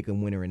want to pick a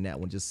winner in that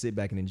one. Just sit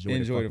back and enjoy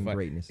the fight.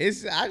 Greatness.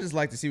 I just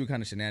like to see what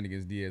kind of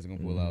shenanigans Diaz is gonna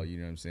pull out. You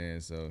know what I'm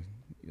saying? So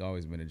he's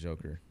always been a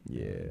joker.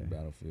 Yeah.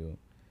 Battlefield.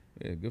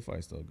 Yeah, good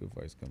fights though. Good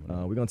fights coming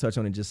up. We're gonna touch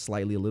on it just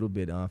slightly a little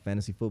bit.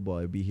 Fantasy football,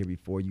 it'll be here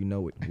before you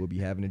know it. We'll be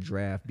having a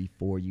draft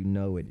before you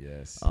know it.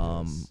 Yes.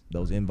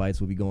 Those invites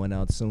will be going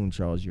out soon,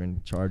 Charles. You're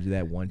in charge of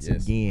that once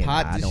Yes. again.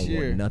 Pot I this don't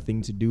year. want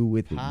nothing to do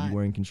with it. Pot. You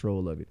were in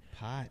control of it.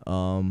 Pot.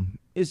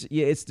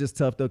 It's just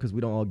tough though because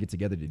we don't all get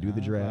together to do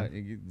the draft.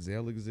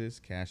 Zelle exists.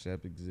 Cash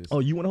App exists. Oh,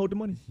 you want to hold the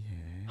money?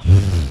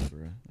 Yeah.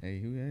 Bro.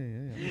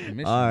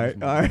 Hey. All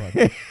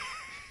right.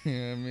 You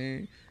know what I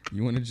mean?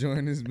 You want to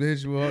join this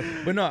bitch? Well,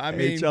 but no, I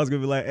mean, Charles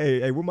gonna be like,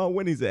 hey, where my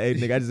winnings at? Hey,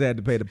 nigga, I just had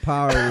to pay the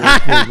power real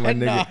quick, my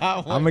nigga.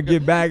 I'm gonna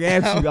get back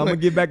at you. I'm gonna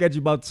get back at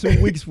you about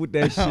 2 weeks with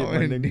that shit,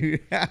 my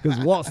nigga.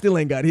 Because Walt still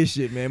ain't got his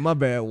shit, man. My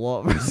bad,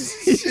 Walt.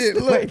 Shit,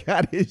 look, ain't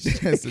got his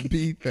shit. That's a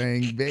B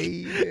thing,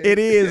 baby. It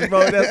is,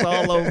 bro. That's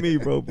all on me,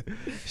 bro.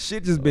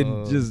 Shit just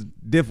been just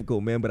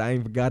difficult, man. But I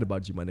ain't forgot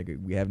about you, my nigga.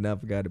 We have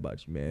not forgot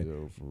about you, man.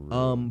 Yo, for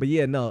real. But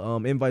yeah, no.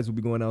 Invites will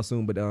be going out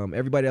soon. But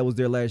everybody that was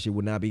there last year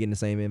will not be getting the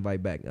same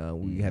invite back.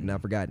 We have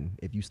not forgotten.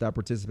 If you stop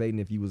participating,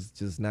 if you was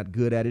just not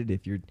good at it,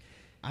 if you're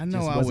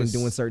wasn't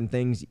doing certain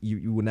things,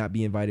 you will not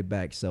be invited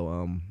back.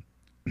 So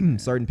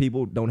certain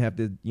people don't have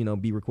to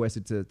be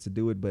requested to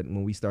do it. But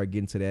when we start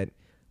getting to that,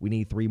 we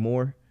need 3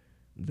 more.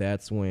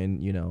 That's when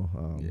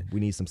we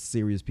need some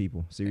serious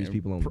people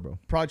only, bro.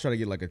 Probably try to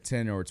get like a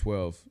 10 or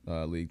 12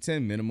 league,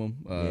 10 minimum.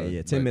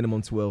 10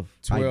 minimum, 12.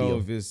 12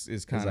 ideal.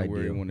 is kind of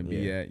where you want to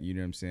be at. You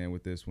know what I'm saying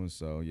with this one.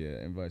 So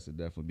yeah, invites will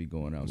definitely be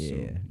going out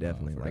soon. Yeah,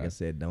 definitely. Like I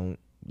said, don't.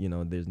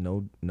 There's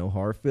no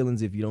hard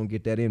feelings if you don't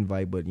get that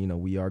invite, but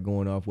we are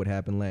going off what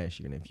happened last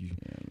year. And if you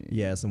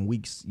had some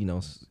weeks,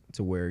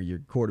 to where your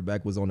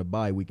quarterback was on a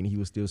bye week and he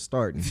was still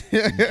starting,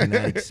 you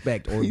cannot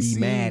expect or be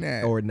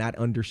mad or not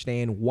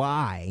understand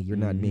why you're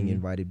not being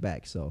invited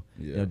back. So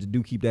just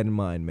do keep that in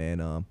mind,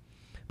 man.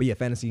 But yeah,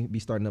 fantasy be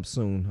starting up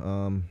soon.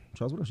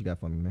 Charles, what else you got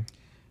for me,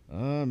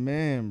 man?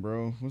 Man,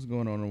 bro, what's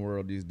going on in the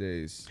world these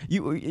days?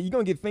 You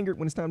gonna get fingered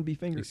when it's time to be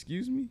fingered?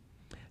 Excuse me?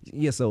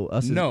 Yeah. So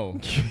us. No.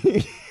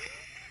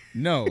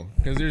 No,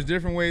 because there's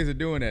different ways of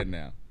doing that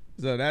now.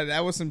 So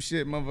that was some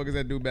shit motherfuckers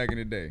that do back in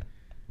the day.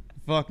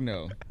 Fuck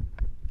no.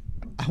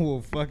 I will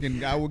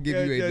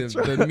give you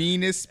the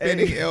meanest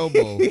spinning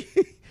elbow.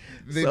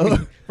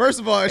 First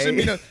of all, it shouldn't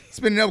be no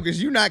spinning elbow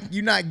because you're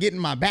not getting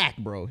my back,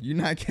 bro. You're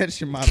not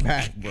catching my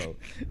back, bro.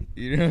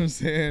 You know what I'm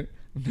saying?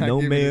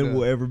 No man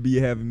will ever be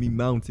having me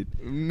mounted.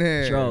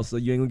 Nah. Charles, so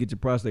you ain't gonna get your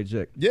prostate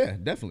checked? Yeah,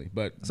 definitely.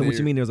 But so what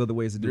you mean there's other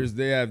ways to do it?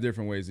 They have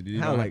different ways to do it.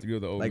 You don't have to go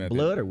the old method.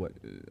 Blood or what?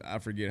 I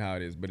forget how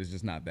it is, but it's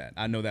just not that.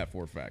 I know that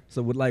for a fact.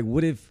 So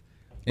what if?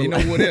 Ain't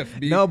no what if.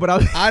 B. No, but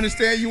I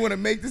understand you want to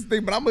make this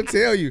thing, but I'm gonna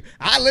tell you.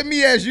 Let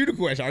me ask you the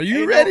question. Are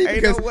you ready?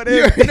 Ain't no what if.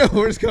 You already know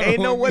where it's going.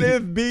 Ain't no what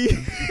if, B.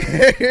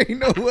 Ain't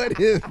no what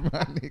if,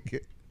 my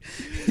nigga.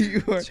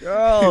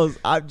 Charles,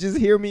 just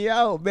hear me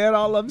out, man.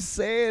 All I'm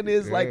saying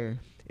is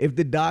if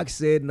the doc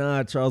said,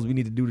 nah, Charles, we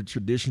need to do the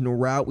traditional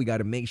route, we got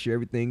to make sure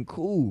everything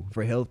cool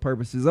for health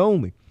purposes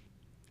only.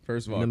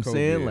 First of all, you know COVID.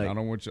 Saying? I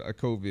don't want a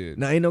COVID.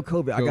 No, ain't no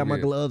COVID. I got my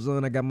gloves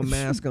on. I got my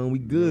mask on. We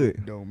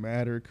good. Don't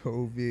matter,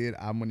 COVID.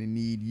 I'm gonna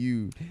need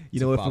you.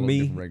 You know what? For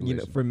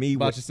me,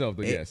 about yourself,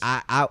 though. Yes.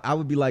 I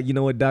would be like, you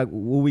know what, doc?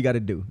 What we got to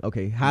do?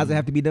 Okay, how's it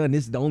have to be done?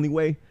 This is the only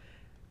way.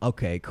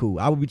 Okay, cool.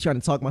 I would be trying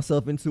to talk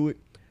myself into it.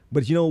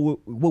 But you know what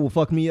will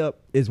fuck me up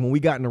is when we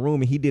got in the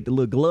room and he did the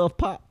little glove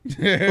pop.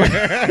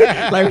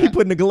 Like he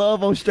putting the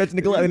glove on, stretching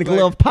the glove, and the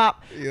glove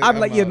pop. I'm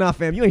like, nah,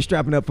 fam, you ain't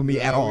strapping up for me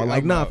at all.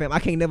 Like, nah, fam, I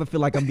can't never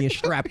feel like I'm being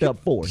strapped up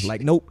for.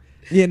 Like, nope.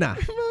 Yeah, nah.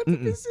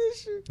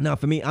 Nah,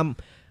 for me,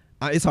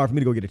 it's hard for me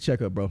to go get a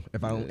checkup, bro.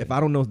 If I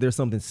don't know if there's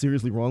something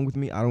seriously wrong with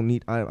me, I'm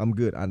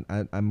good.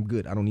 I'm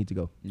good. I don't need to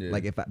go. Yeah.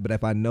 Like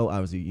if I know,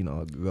 obviously,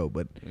 I'll go.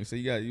 But so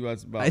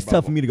it's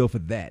tough for me to go for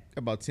that.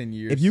 About 10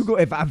 years.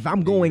 If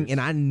I'm going and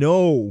I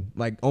know,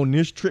 like on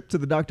this trip to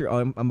the doctor,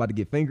 I'm about to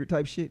get fingered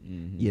type shit.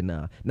 Mm-hmm. Yeah,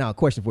 nah. Now, a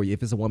question for you: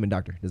 if it's a woman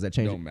doctor, does that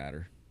change? Don't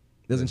matter.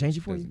 Doesn't change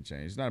it for you? Doesn't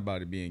change. It's not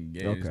about it being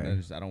gay. Okay.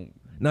 I don't.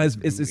 No,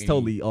 it's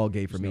totally all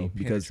gay for me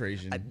because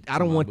I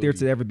don't want there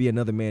to ever be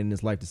another man in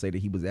his life to say that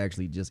he was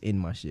actually just in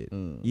my shit.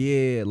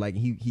 Yeah, like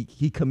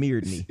he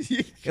come-ered me.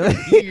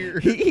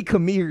 he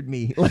come-ered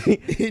me.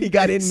 Like he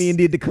got in me and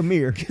did the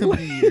come-here.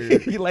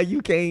 Like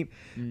you can't,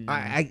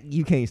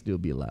 you can't still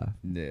be alive.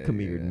 Yeah,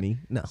 come-ered me.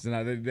 No. So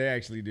now they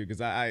actually do because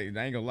I ain't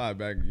gonna lie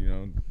back.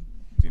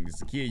 And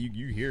as a kid,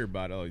 you hear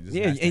about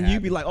and you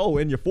be like, oh,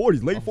 in your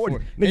 40s, late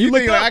 40s. Nigga, you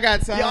look up, I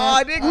got time.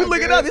 Y'all, nigga, we look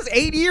it up. It's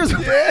 8 years.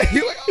 Yeah,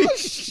 you like, oh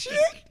shit,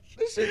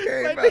 this shit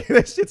came out.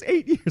 That shit's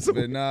 8 years.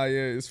 But nah,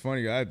 yeah, it's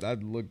funny. I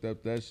looked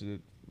up that shit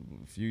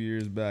a few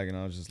years back, and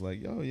I was just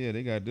like, oh yeah,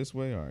 they got it this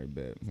way. All right,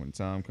 bet. When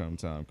time come.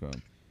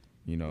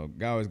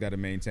 God always got to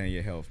maintain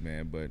your health,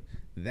 man. But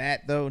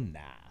that though,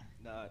 nah,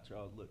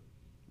 Charles, look.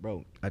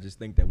 Bro, I just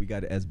think that we got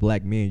to, as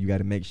black men, you got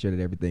to make sure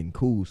that everything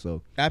cool.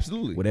 So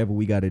absolutely, whatever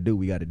we got to do,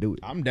 we got to do it.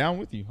 I'm down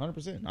with you,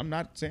 100%. I'm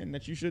not saying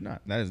that you should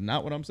not. That is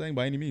not what I'm saying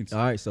by any means. All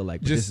right, so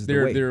like, just this is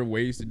the way. There are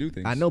ways to do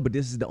things. I know, but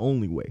this is the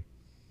only way.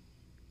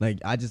 Like,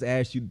 I just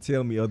asked you to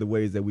tell me other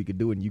ways that we could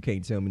do it, and you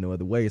can't tell me no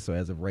other way. So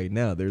as of right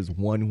now, there's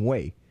one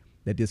way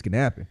that this can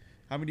happen.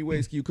 How many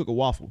ways can you cook a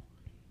waffle?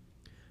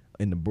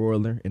 in the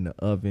broiler, in the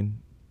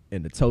oven,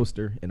 in the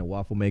toaster, in the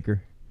waffle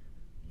maker.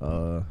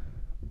 So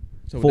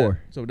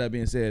 4. With that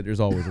being said, there's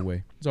always a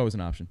way. There's always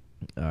an option.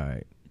 All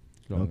right.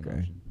 There's always an Okay.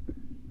 option.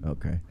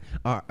 Okay.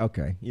 All right.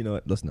 Okay. You know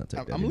what? Let's not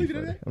take that I'm any leaving it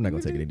further. there. I'm not gonna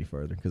I'm take it leaving any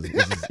further because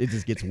it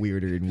just gets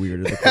weirder and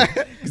weirder. Because I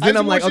then just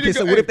I'm like, want you okay, to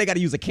so go- what if they got to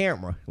use a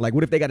camera? Like,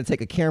 what if they got to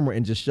take a camera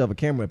and just shove a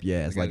camera up your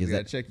ass? Like, is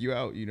that check you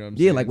out? You know what I'm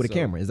yeah? saying? Like with a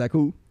camera? Is that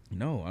cool?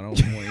 No, I don't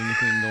want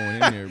anything going in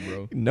there,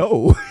 bro.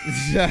 No.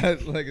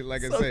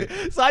 like I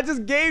said, So I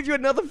just gave you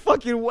another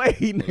fucking way.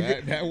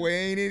 Nigga. that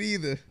way ain't it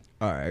either.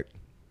 All right.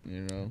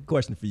 You know.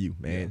 Question for you,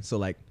 man. Yeah. So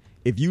like,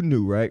 if you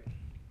knew, right?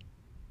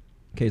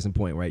 Case in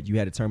point, right? You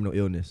had a terminal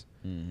illness.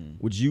 Mm-hmm.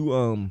 Would you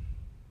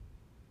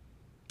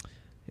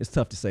It's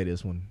tough to say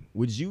this one.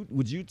 Would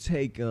you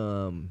take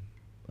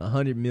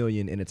 100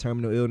 million in a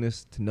terminal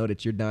illness to know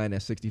that you're dying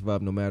at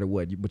 65 no matter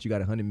what, but you got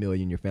 100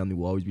 million, your family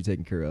will always be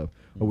taken care of,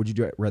 or would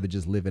you rather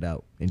just live it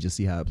out and just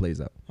see how it plays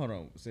out? Hold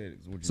on. Say it.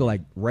 So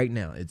like right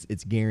now,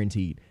 it's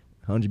guaranteed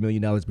 $100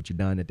 million, but you're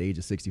dying at the age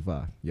of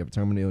 65. You have a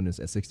terminal illness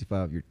at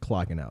 65, you're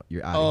clocking out.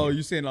 You're out. Oh, of here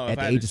you saying at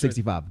the age of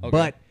 65. Okay.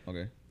 But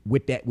okay.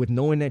 with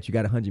knowing that you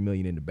got 100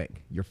 million in the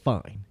bank, you're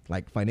fine.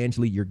 Like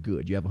financially, you're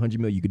good. You have 100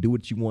 million. You can do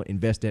what you want,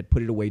 invest that,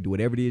 put it away, do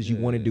whatever it is you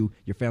want to do.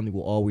 Your family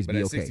will always But be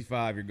at okay.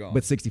 65, you're gone.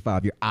 But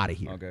 65, you're out of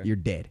here. Okay. You're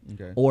dead.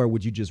 Okay. Or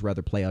would you just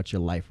rather play out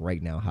your life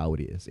right now how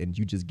it is, and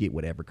you just get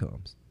whatever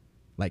comes,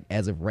 like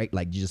as of right,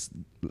 like you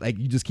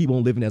just keep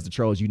on living as the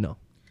Charles you know.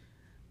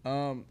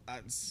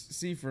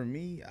 See, for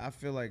me, I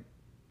feel like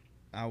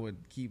I would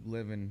keep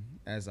living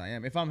as I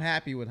am if I'm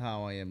happy with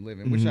how I am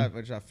living, which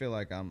I feel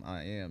like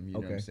I am. You know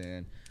what I'm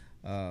saying?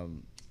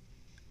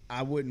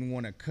 I wouldn't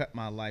want to cut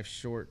my life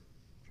short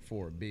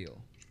for a bill,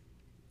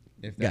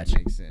 if that Gotcha.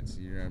 makes sense.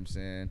 You know what I'm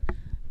saying?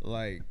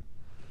 Like,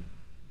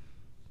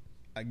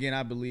 again,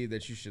 I believe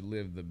that you should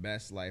live the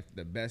best life,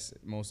 the best,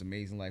 most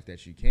amazing life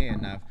that you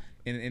can. Now,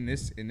 in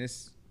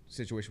this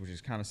situation, which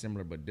is kind of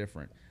similar but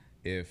different,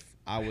 if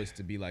I was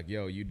to be like,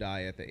 yo, you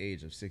die at the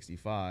age of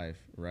 65,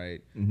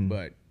 right?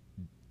 But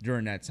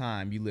during that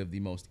time, you live the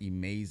most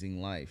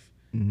amazing life.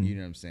 You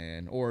know what I'm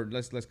saying? Or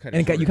let's cut it.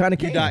 And short. you kind of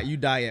can. You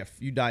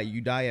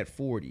die at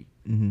 40,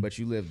 but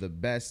you live the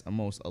best,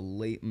 most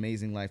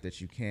amazing life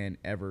that you can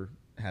ever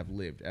have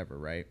lived ever,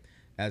 right?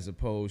 As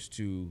opposed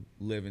to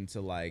living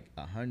to like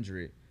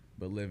 100,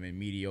 but living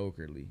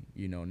mediocrely.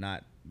 You know,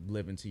 not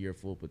living to your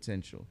full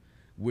potential.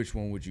 Which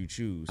one would you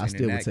choose? I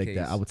still would take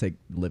that. I would take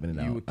living it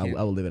out.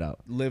 I would live it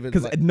out.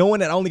 Because knowing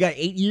that I only got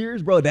 8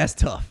 years, bro, that's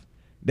tough.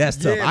 That's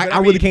tough. Yeah, I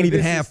really can't even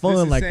have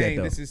fun like that,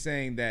 though. This is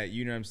saying that,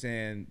 you know what I'm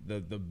saying, the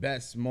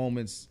best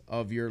moments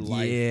of your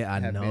life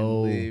have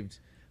been lived.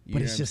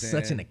 But it's just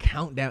such a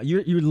countdown.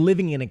 You're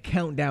living in a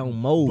countdown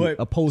mode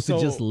opposed to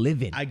just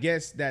living. I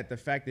guess that the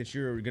fact that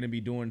you're going to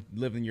be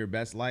living your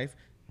best life,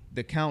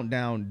 the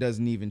countdown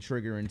doesn't even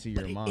trigger into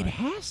your mind. It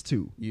has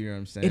to. You know what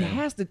I'm saying?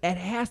 It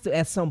has to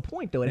at some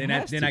point, though. Then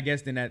I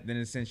guess then in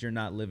a sense you're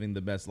not living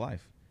the best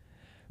life.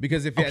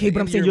 Because if okay,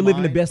 but I'm saying you're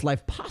living the best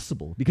life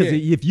possible. Because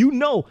if you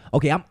know,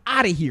 okay, I'm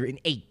out of here in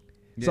 8,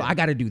 so I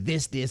got to do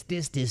this,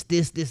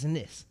 and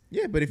this.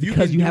 Yeah, but if you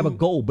have a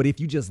goal, but if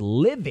you just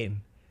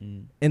living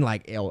and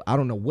like, I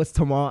don't know what's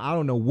tomorrow, I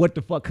don't know what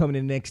the fuck coming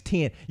in the next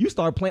 10. You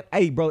start planning,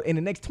 hey, bro, in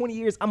the next 20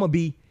 years, I'm gonna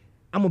be.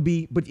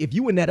 But if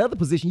you in that other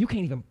position, you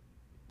can't even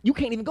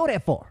go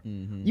that far.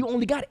 You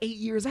only got 8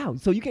 years out.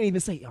 So you can't even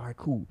say, all right,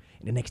 cool.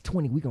 In the next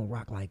 20, we're going to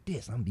rock like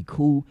this. I'm going to be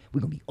cool. We're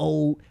going to be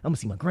old. I'm going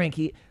to see my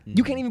grandkid.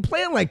 You can't even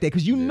plan like that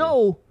because you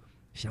know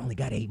she only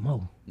got 8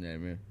 more. Yeah,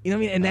 man. You know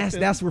what I mean? And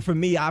that's where, for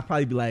me, I'd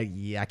probably be like,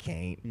 yeah, I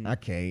can't. Now,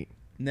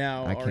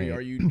 I can't.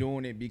 are you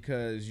doing it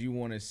because you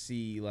want to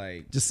see,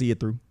 like... Just see it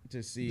through.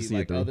 To see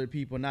like other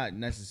people, not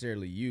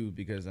necessarily you,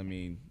 because, I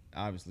mean,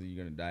 obviously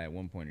you're going to die at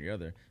one point or the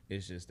other.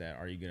 It's just that,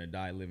 are you going to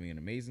die living an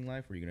amazing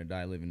life, or are you going to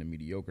die living a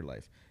mediocre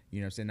life? You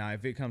know what I'm saying? Now,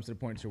 if it comes to the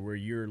point to where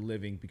you're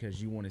living because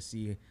you want to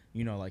see,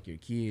 you know, like your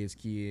kids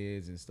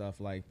and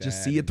stuff like that.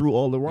 Just see it through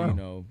all around. You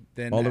know,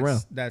 then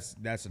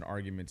that's an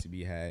argument to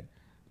be had.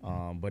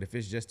 But if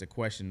it's just a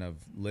question of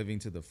living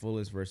to the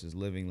fullest versus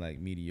living like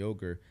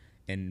mediocre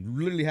and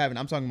literally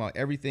I'm talking about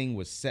everything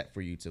was set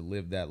for you to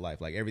live that life.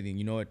 Like everything,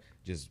 you know, it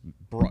just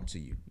brought to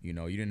you. You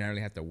know, you didn't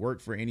really have to work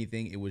for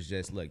anything. It was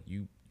just like,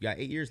 you got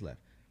 8 years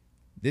left.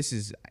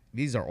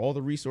 These are all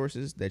the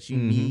resources that you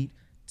need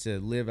to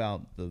live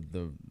out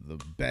the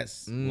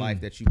best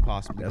life that you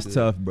possibly could. That's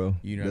tough, bro.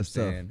 You know what I'm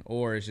saying?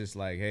 Or it's just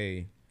like,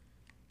 hey,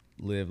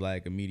 live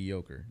like a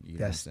mediocre. You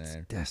know what I'm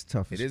saying? That's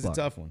tough. It is a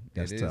tough one.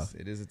 That's tough.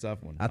 It is a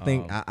tough one. I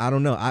think I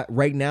don't know.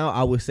 Right now,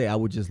 I would say I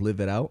would just live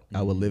it out.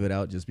 I would live it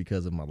out just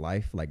because of my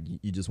life. Like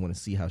you just want to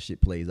see how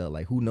shit plays out.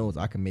 Like who knows?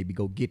 I can maybe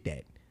go get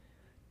that.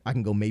 I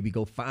can maybe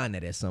go find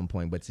that at some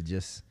point. But to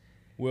just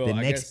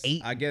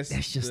I guess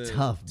that's just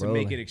tough, bro. To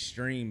make it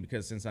extreme,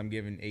 because since I'm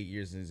giving 8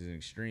 years as an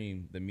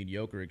extreme, the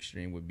mediocre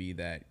extreme would be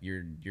that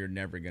you're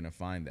never gonna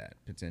find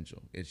that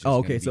potential. It's just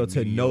okay. So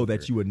to know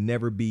that you would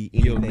never be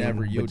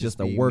anything but just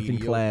a working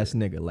class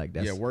nigga, like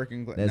that's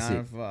working class. That's 9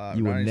 it. to 5.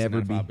 You will never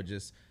 9 to 5, be. but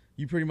just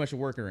you pretty much a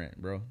worker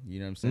ant, bro. You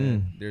know what I'm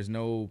saying? There's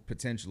no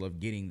potential of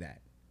getting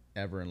that.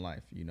 ever in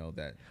life. You know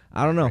that.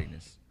 I don't know.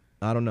 Greatness.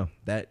 I don't know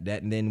that,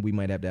 and then we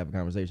might have to have a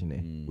conversation.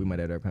 Then we might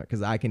have to have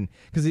because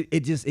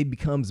it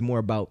becomes more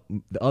about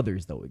the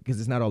others though, because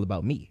it's not all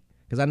about me.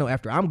 Because I know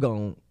after I'm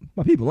gone,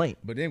 my people ain't.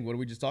 But then what do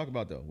we just talk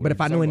about though? But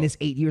if I know in this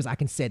 8 years I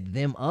can set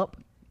them up,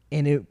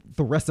 and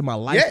the rest of my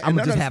life I'm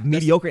gonna just have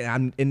mediocre,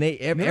 and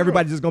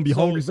everybody's just gonna be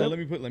hungry. So let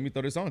me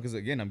throw this on, because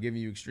again I'm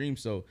giving you extreme.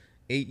 So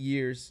 8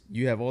 years,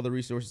 you have all the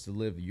resources to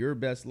live your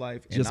best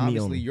life, and just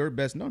obviously your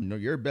best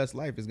your best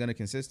life is gonna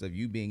consist of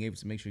you being able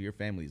to make sure your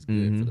family is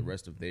good for the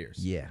rest of theirs.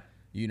 Yeah.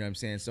 You know what I'm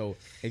saying? So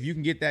if you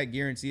can get that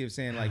guarantee of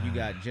saying like you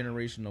got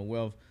generational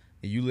wealth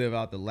and you live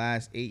out the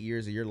last 8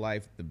 years of your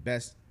life, the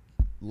best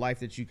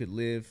life that you could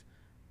live,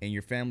 and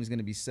your family's going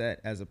to be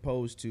set, as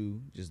opposed to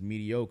just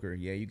mediocre.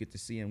 Yeah, you get to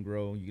see them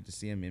grow, you get to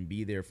see them and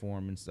be there for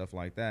them and stuff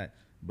like that,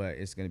 but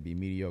it's going to be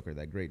mediocre.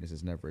 That greatness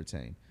is never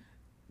attained.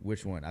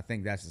 Which one? I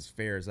think that's as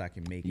fair as I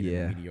can make it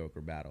in a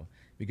mediocre battle.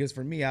 Because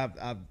for me, I'm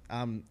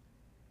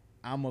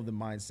of the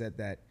mindset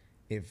that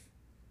if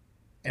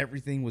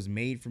everything was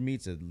made for me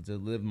to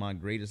live my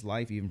greatest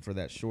life, even for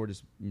that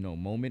shortest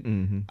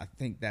moment, I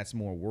think that's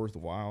more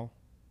worthwhile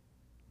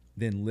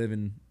than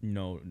living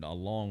a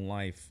long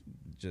life.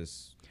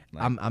 Just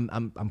like,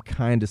 I'm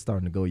kind of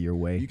starting to go your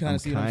way. You kind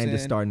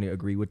of starting to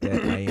agree with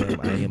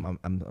that.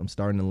 I'm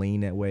starting to lean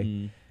that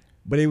way.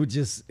 But it would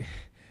just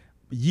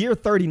year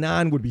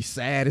 39 would be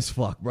sad as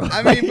fuck, bro.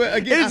 I mean, but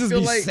again, it'd just be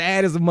like,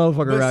 sad as a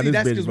motherfucker around this bitch.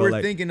 That's because bro.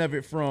 we're thinking of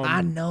it from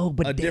a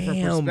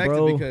different perspective.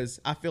 Bro.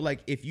 Because I feel like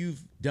if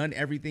you've done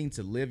everything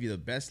to live the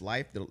best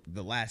life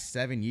the last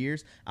 7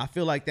 years, I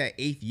feel like that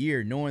 8th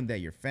year, knowing that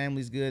your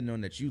family's good,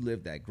 knowing that you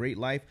lived that great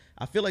life,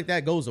 I feel like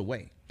that goes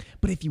away.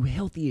 But if you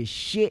healthy as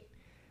shit,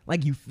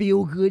 like you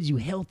feel good, you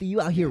healthy, you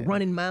out here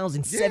running miles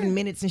in 7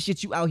 minutes and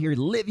shit, you out here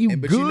live,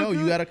 but good. You know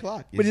you got a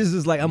clock. But it's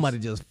just like I'm about to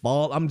just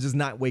fall. I'm just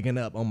not waking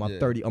up on my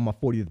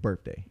 40th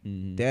birthday.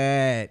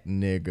 That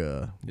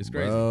nigga. It's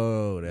crazy.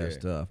 Bro, that's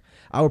tough.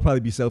 I would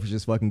probably be selfish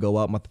as fucking go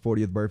out my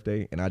 40th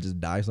birthday and I just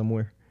die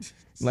somewhere.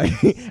 Like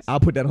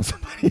I'll put that on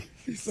somebody.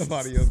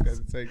 Somebody else got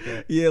to take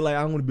that. Yeah, like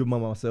I don't want to be by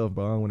myself,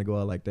 bro. I don't want to go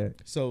out like that.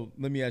 So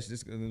let me ask you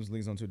this, and this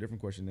leads on to a different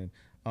question then.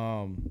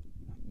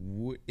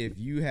 If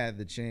you had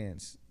the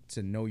chance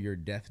to know your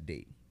death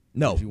date,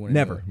 no,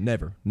 never.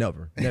 Bro,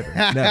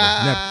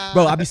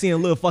 I be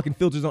seeing little fucking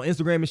filters on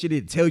Instagram and shit.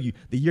 It tell you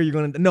the year you're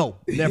gonna. No,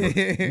 never,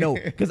 no,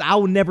 because I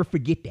will never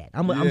forget that.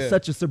 I'm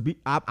such a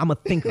I'm a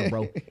thinker,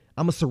 bro.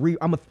 I'm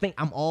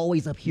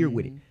always up here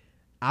with it.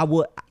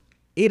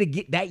 It'll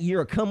get that year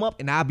will come up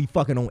and I'll be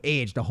fucking on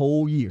edge the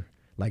whole year.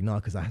 Like, no,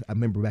 because I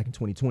remember back in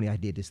 2020, I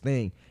did this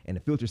thing, and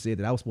the filter said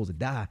that I was supposed to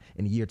die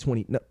in the year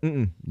 20.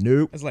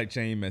 Nope. That's like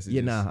chain messages.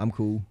 Yeah, nah, I'm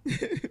cool.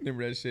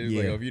 Remember that shit? It's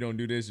like, if you don't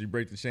do this, you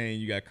break the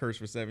chain, you got cursed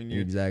for 7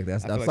 years. Exactly.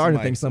 I'm starting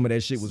to think some of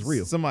that shit was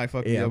real. Somebody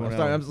fucked me up.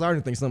 I'm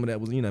starting to think some of that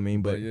was, you know what I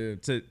mean? But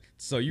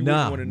so you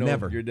wouldn't want to know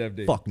never. your death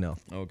date? Fuck no.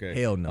 Okay.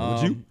 Hell no.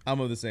 Would you?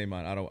 I'm of the same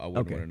mind. I wouldn't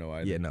want to know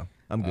either. Yeah, no.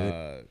 I'm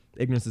good.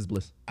 Ignorance is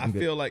bliss. I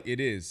feel like it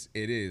is.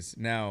 It is.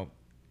 Now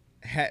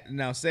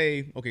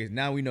say, okay,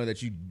 now we know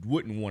that you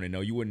wouldn't want to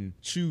know. You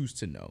wouldn't choose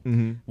to know.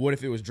 What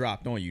if it was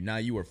dropped on you? Now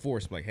you were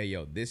forced, like, hey,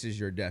 yo, this is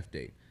your death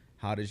date.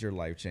 How does your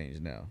life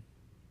change now?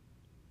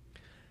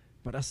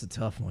 But that's a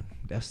tough one.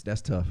 That's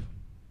tough.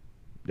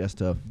 That's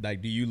tough.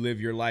 Like, do you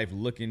live your life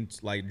looking,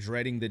 like,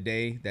 dreading the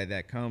day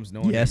that comes,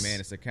 knowing that, man,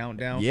 it's a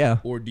countdown? Yeah.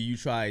 Or do you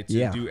try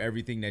to do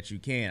everything that you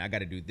can? I got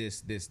to do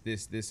this,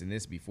 and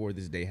this before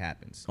this day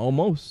happens.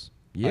 Almost.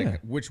 Yeah.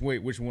 Like, which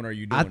one are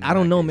you doing? I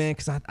don't know, man,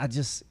 because I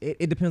just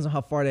it depends on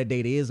how far that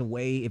date is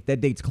away. If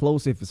that date's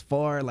close, if it's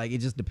far, like it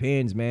just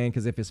depends, man.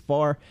 Because if it's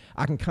far,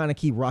 I can kind of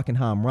keep rocking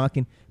how I'm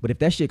rocking. But if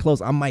that shit close,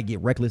 I might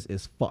get reckless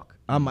as fuck.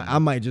 I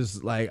might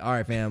just like, all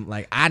right, fam,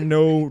 like I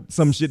know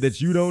some shit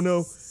that you don't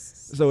know.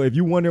 So if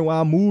you wonder why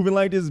I'm moving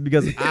like this, it's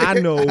because I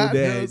know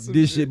that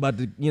this shit about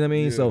to, you know what I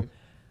mean? Yeah. So,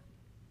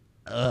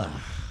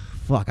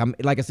 fuck. I'm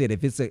like I said,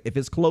 if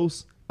it's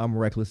close, I'm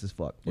reckless as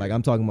fuck. Like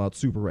I'm talking about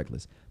super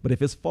reckless. But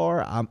if it's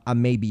far, I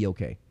may be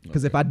okay.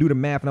 Because if I do the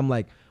math and I'm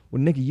like,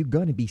 well, nigga, you're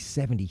gonna be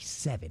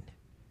 77.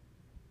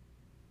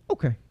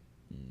 Okay.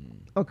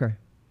 Okay.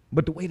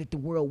 But the way that the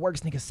world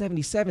works, nigga,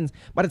 77s,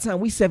 by the time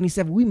we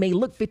 77, we may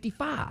look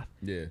 55.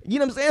 Yeah. You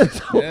know what I'm saying?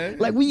 So,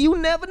 like, you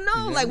never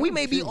know. Like, we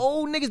may be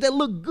old niggas that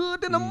look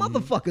good than the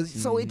motherfuckers.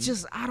 So it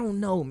just, I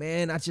don't know,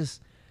 man.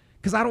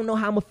 Because I don't know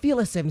how I'm going to feel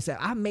at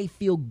 77. I may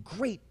feel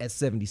great at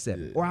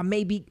 77. Or I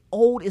may be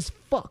old as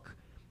fuck.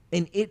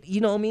 And it,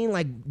 you know what I mean?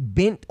 Like,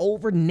 bent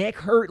over, neck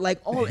hurt,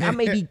 like, I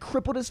may be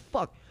crippled as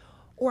fuck.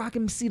 Or I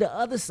can see the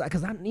other side.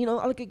 Because, I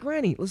look at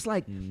Granny. It's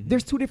like,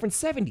 there's two different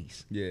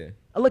 70s. Yeah.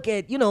 I look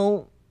at,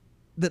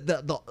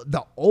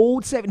 the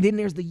old 70s, then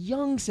there's the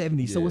young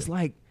 70s. So it's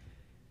like,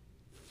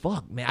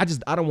 fuck, man.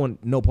 I don't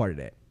want no part of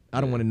that. I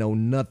don't want to know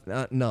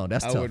nothing. No,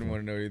 that's tough. I wouldn't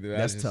want to know either.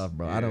 That's tough,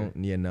 bro.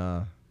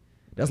 Nah.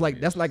 That's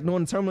like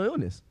knowing terminal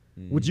illness.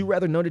 Would you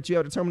rather know that you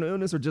have a terminal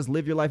illness or just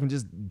live your life and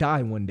just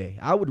die one day?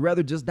 I would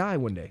rather just die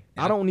one day.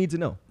 I don't need to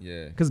know.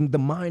 Yeah. Because the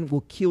mind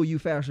will kill you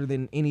faster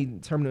than any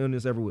terminal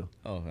illness ever will.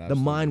 Oh, absolutely. The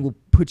mind will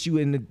put you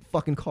in the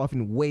fucking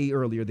coffin way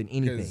earlier than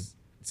anything.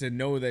 to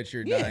know that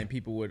you're dying,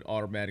 people would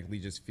automatically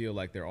just feel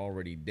like they're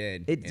already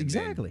dead.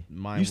 Exactly.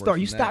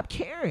 You stop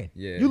caring.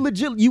 Yeah. You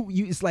legit. You.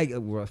 It's like,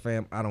 well,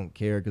 fam, I don't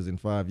care because in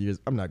 5 years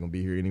I'm not gonna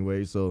be here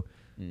anyway. So.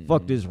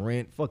 Fuck this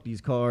rent, fuck these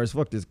cars,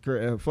 fuck the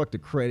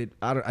credit.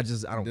 I don't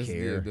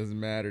care. It doesn't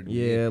matter.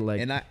 Yeah, like,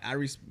 and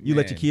you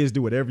let your kids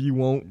do whatever you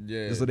want,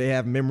 yeah. so they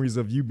have memories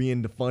of you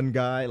being the fun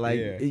guy. Like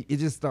it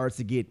just starts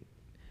to get.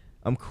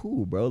 I'm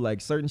cool, bro. Like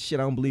certain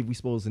shit, I don't believe we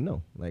supposed to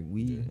know. Like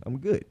I'm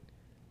good.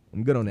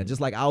 I'm good on that.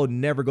 Just like I would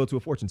never go to a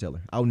fortune teller.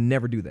 I'll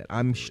never do that.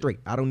 I'm straight.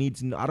 I don't need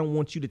to know. I don't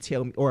want you to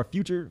tell me or a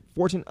future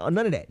fortune. None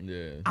of that.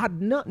 Yeah.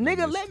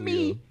 Nigga, let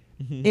me.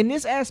 In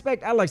this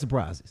aspect, I like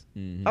surprises.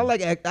 Mm-hmm.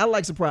 I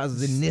like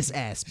surprises in this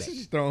aspect.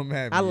 Just throw them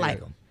at me. I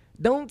like them.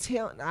 Don't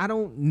tell. I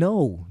don't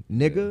know,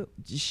 nigga.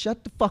 Yeah. Just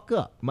shut the fuck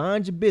up.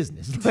 Mind your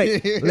business.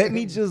 Like, let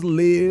me just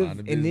live.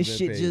 And this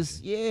shit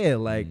just,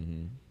 like,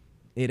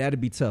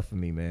 that'd be tough for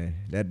me, man.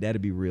 That'd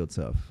be real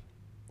tough.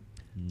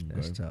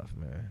 That's tough,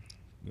 man.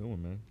 Good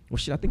one, man. Well,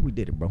 shit, I think we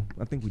did it, bro.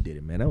 I think we did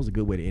it, man. That was a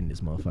good way to end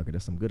this motherfucker.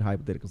 That's some good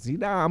hypotheticals. See,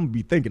 now I'm gonna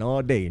be thinking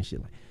all day and shit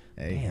like.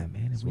 Hey, damn,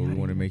 man, that's what we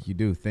want to make you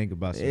do. Think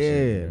about some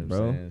shit. You know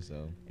bro.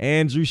 So.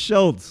 Andrew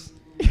Schultz.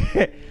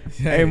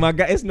 Hey, my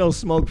guy, it's no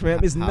smoke,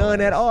 fam. It's none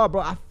at all,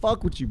 bro. I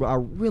fuck with you, bro. I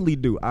really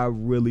do.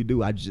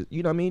 I just,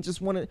 you know what I mean? Just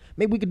want to,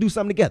 maybe we could do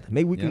something together.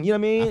 Maybe we can, you know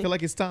what I mean? I feel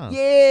like it's time.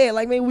 Yeah,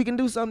 like maybe we can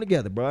do something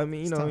together, bro. I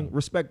mean, you know,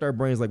 respect our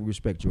brains like we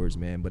respect yours,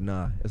 man. But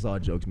nah, it's all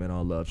jokes, man.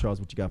 All love.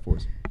 Charles, what you got for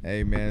us?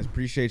 Hey, man,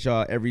 appreciate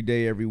y'all every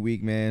day, every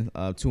week, man.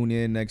 Tune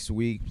in next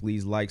week.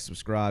 Please like,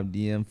 subscribe,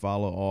 DM,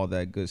 follow, all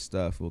that good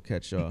stuff. We'll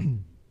catch y'all.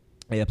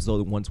 Hey, episode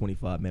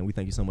 125, man. We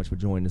thank you so much for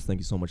joining us. Thank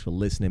you so much for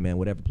listening, man.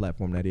 Whatever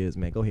platform that is,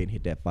 man, go ahead and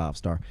hit that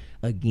 5-star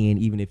again.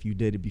 Even if you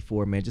did it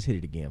before, man, just hit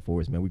it again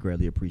for us, man. We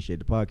greatly appreciate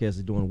it. The podcast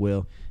is doing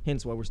well,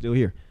 hence why we're still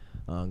here.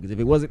 Because if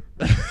it wasn't,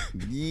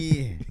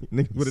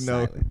 niggas would have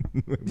known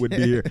would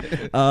be here.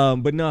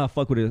 But nah,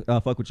 fuck with it.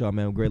 Fuck with y'all,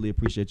 man. We greatly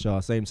appreciate y'all.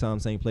 Same time,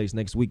 same place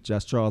next week.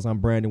 Just Charles, I'm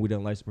Brandon. We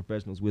done licensed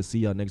professionals. We'll see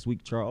y'all next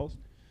week, Charles.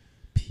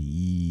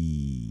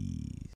 Peace.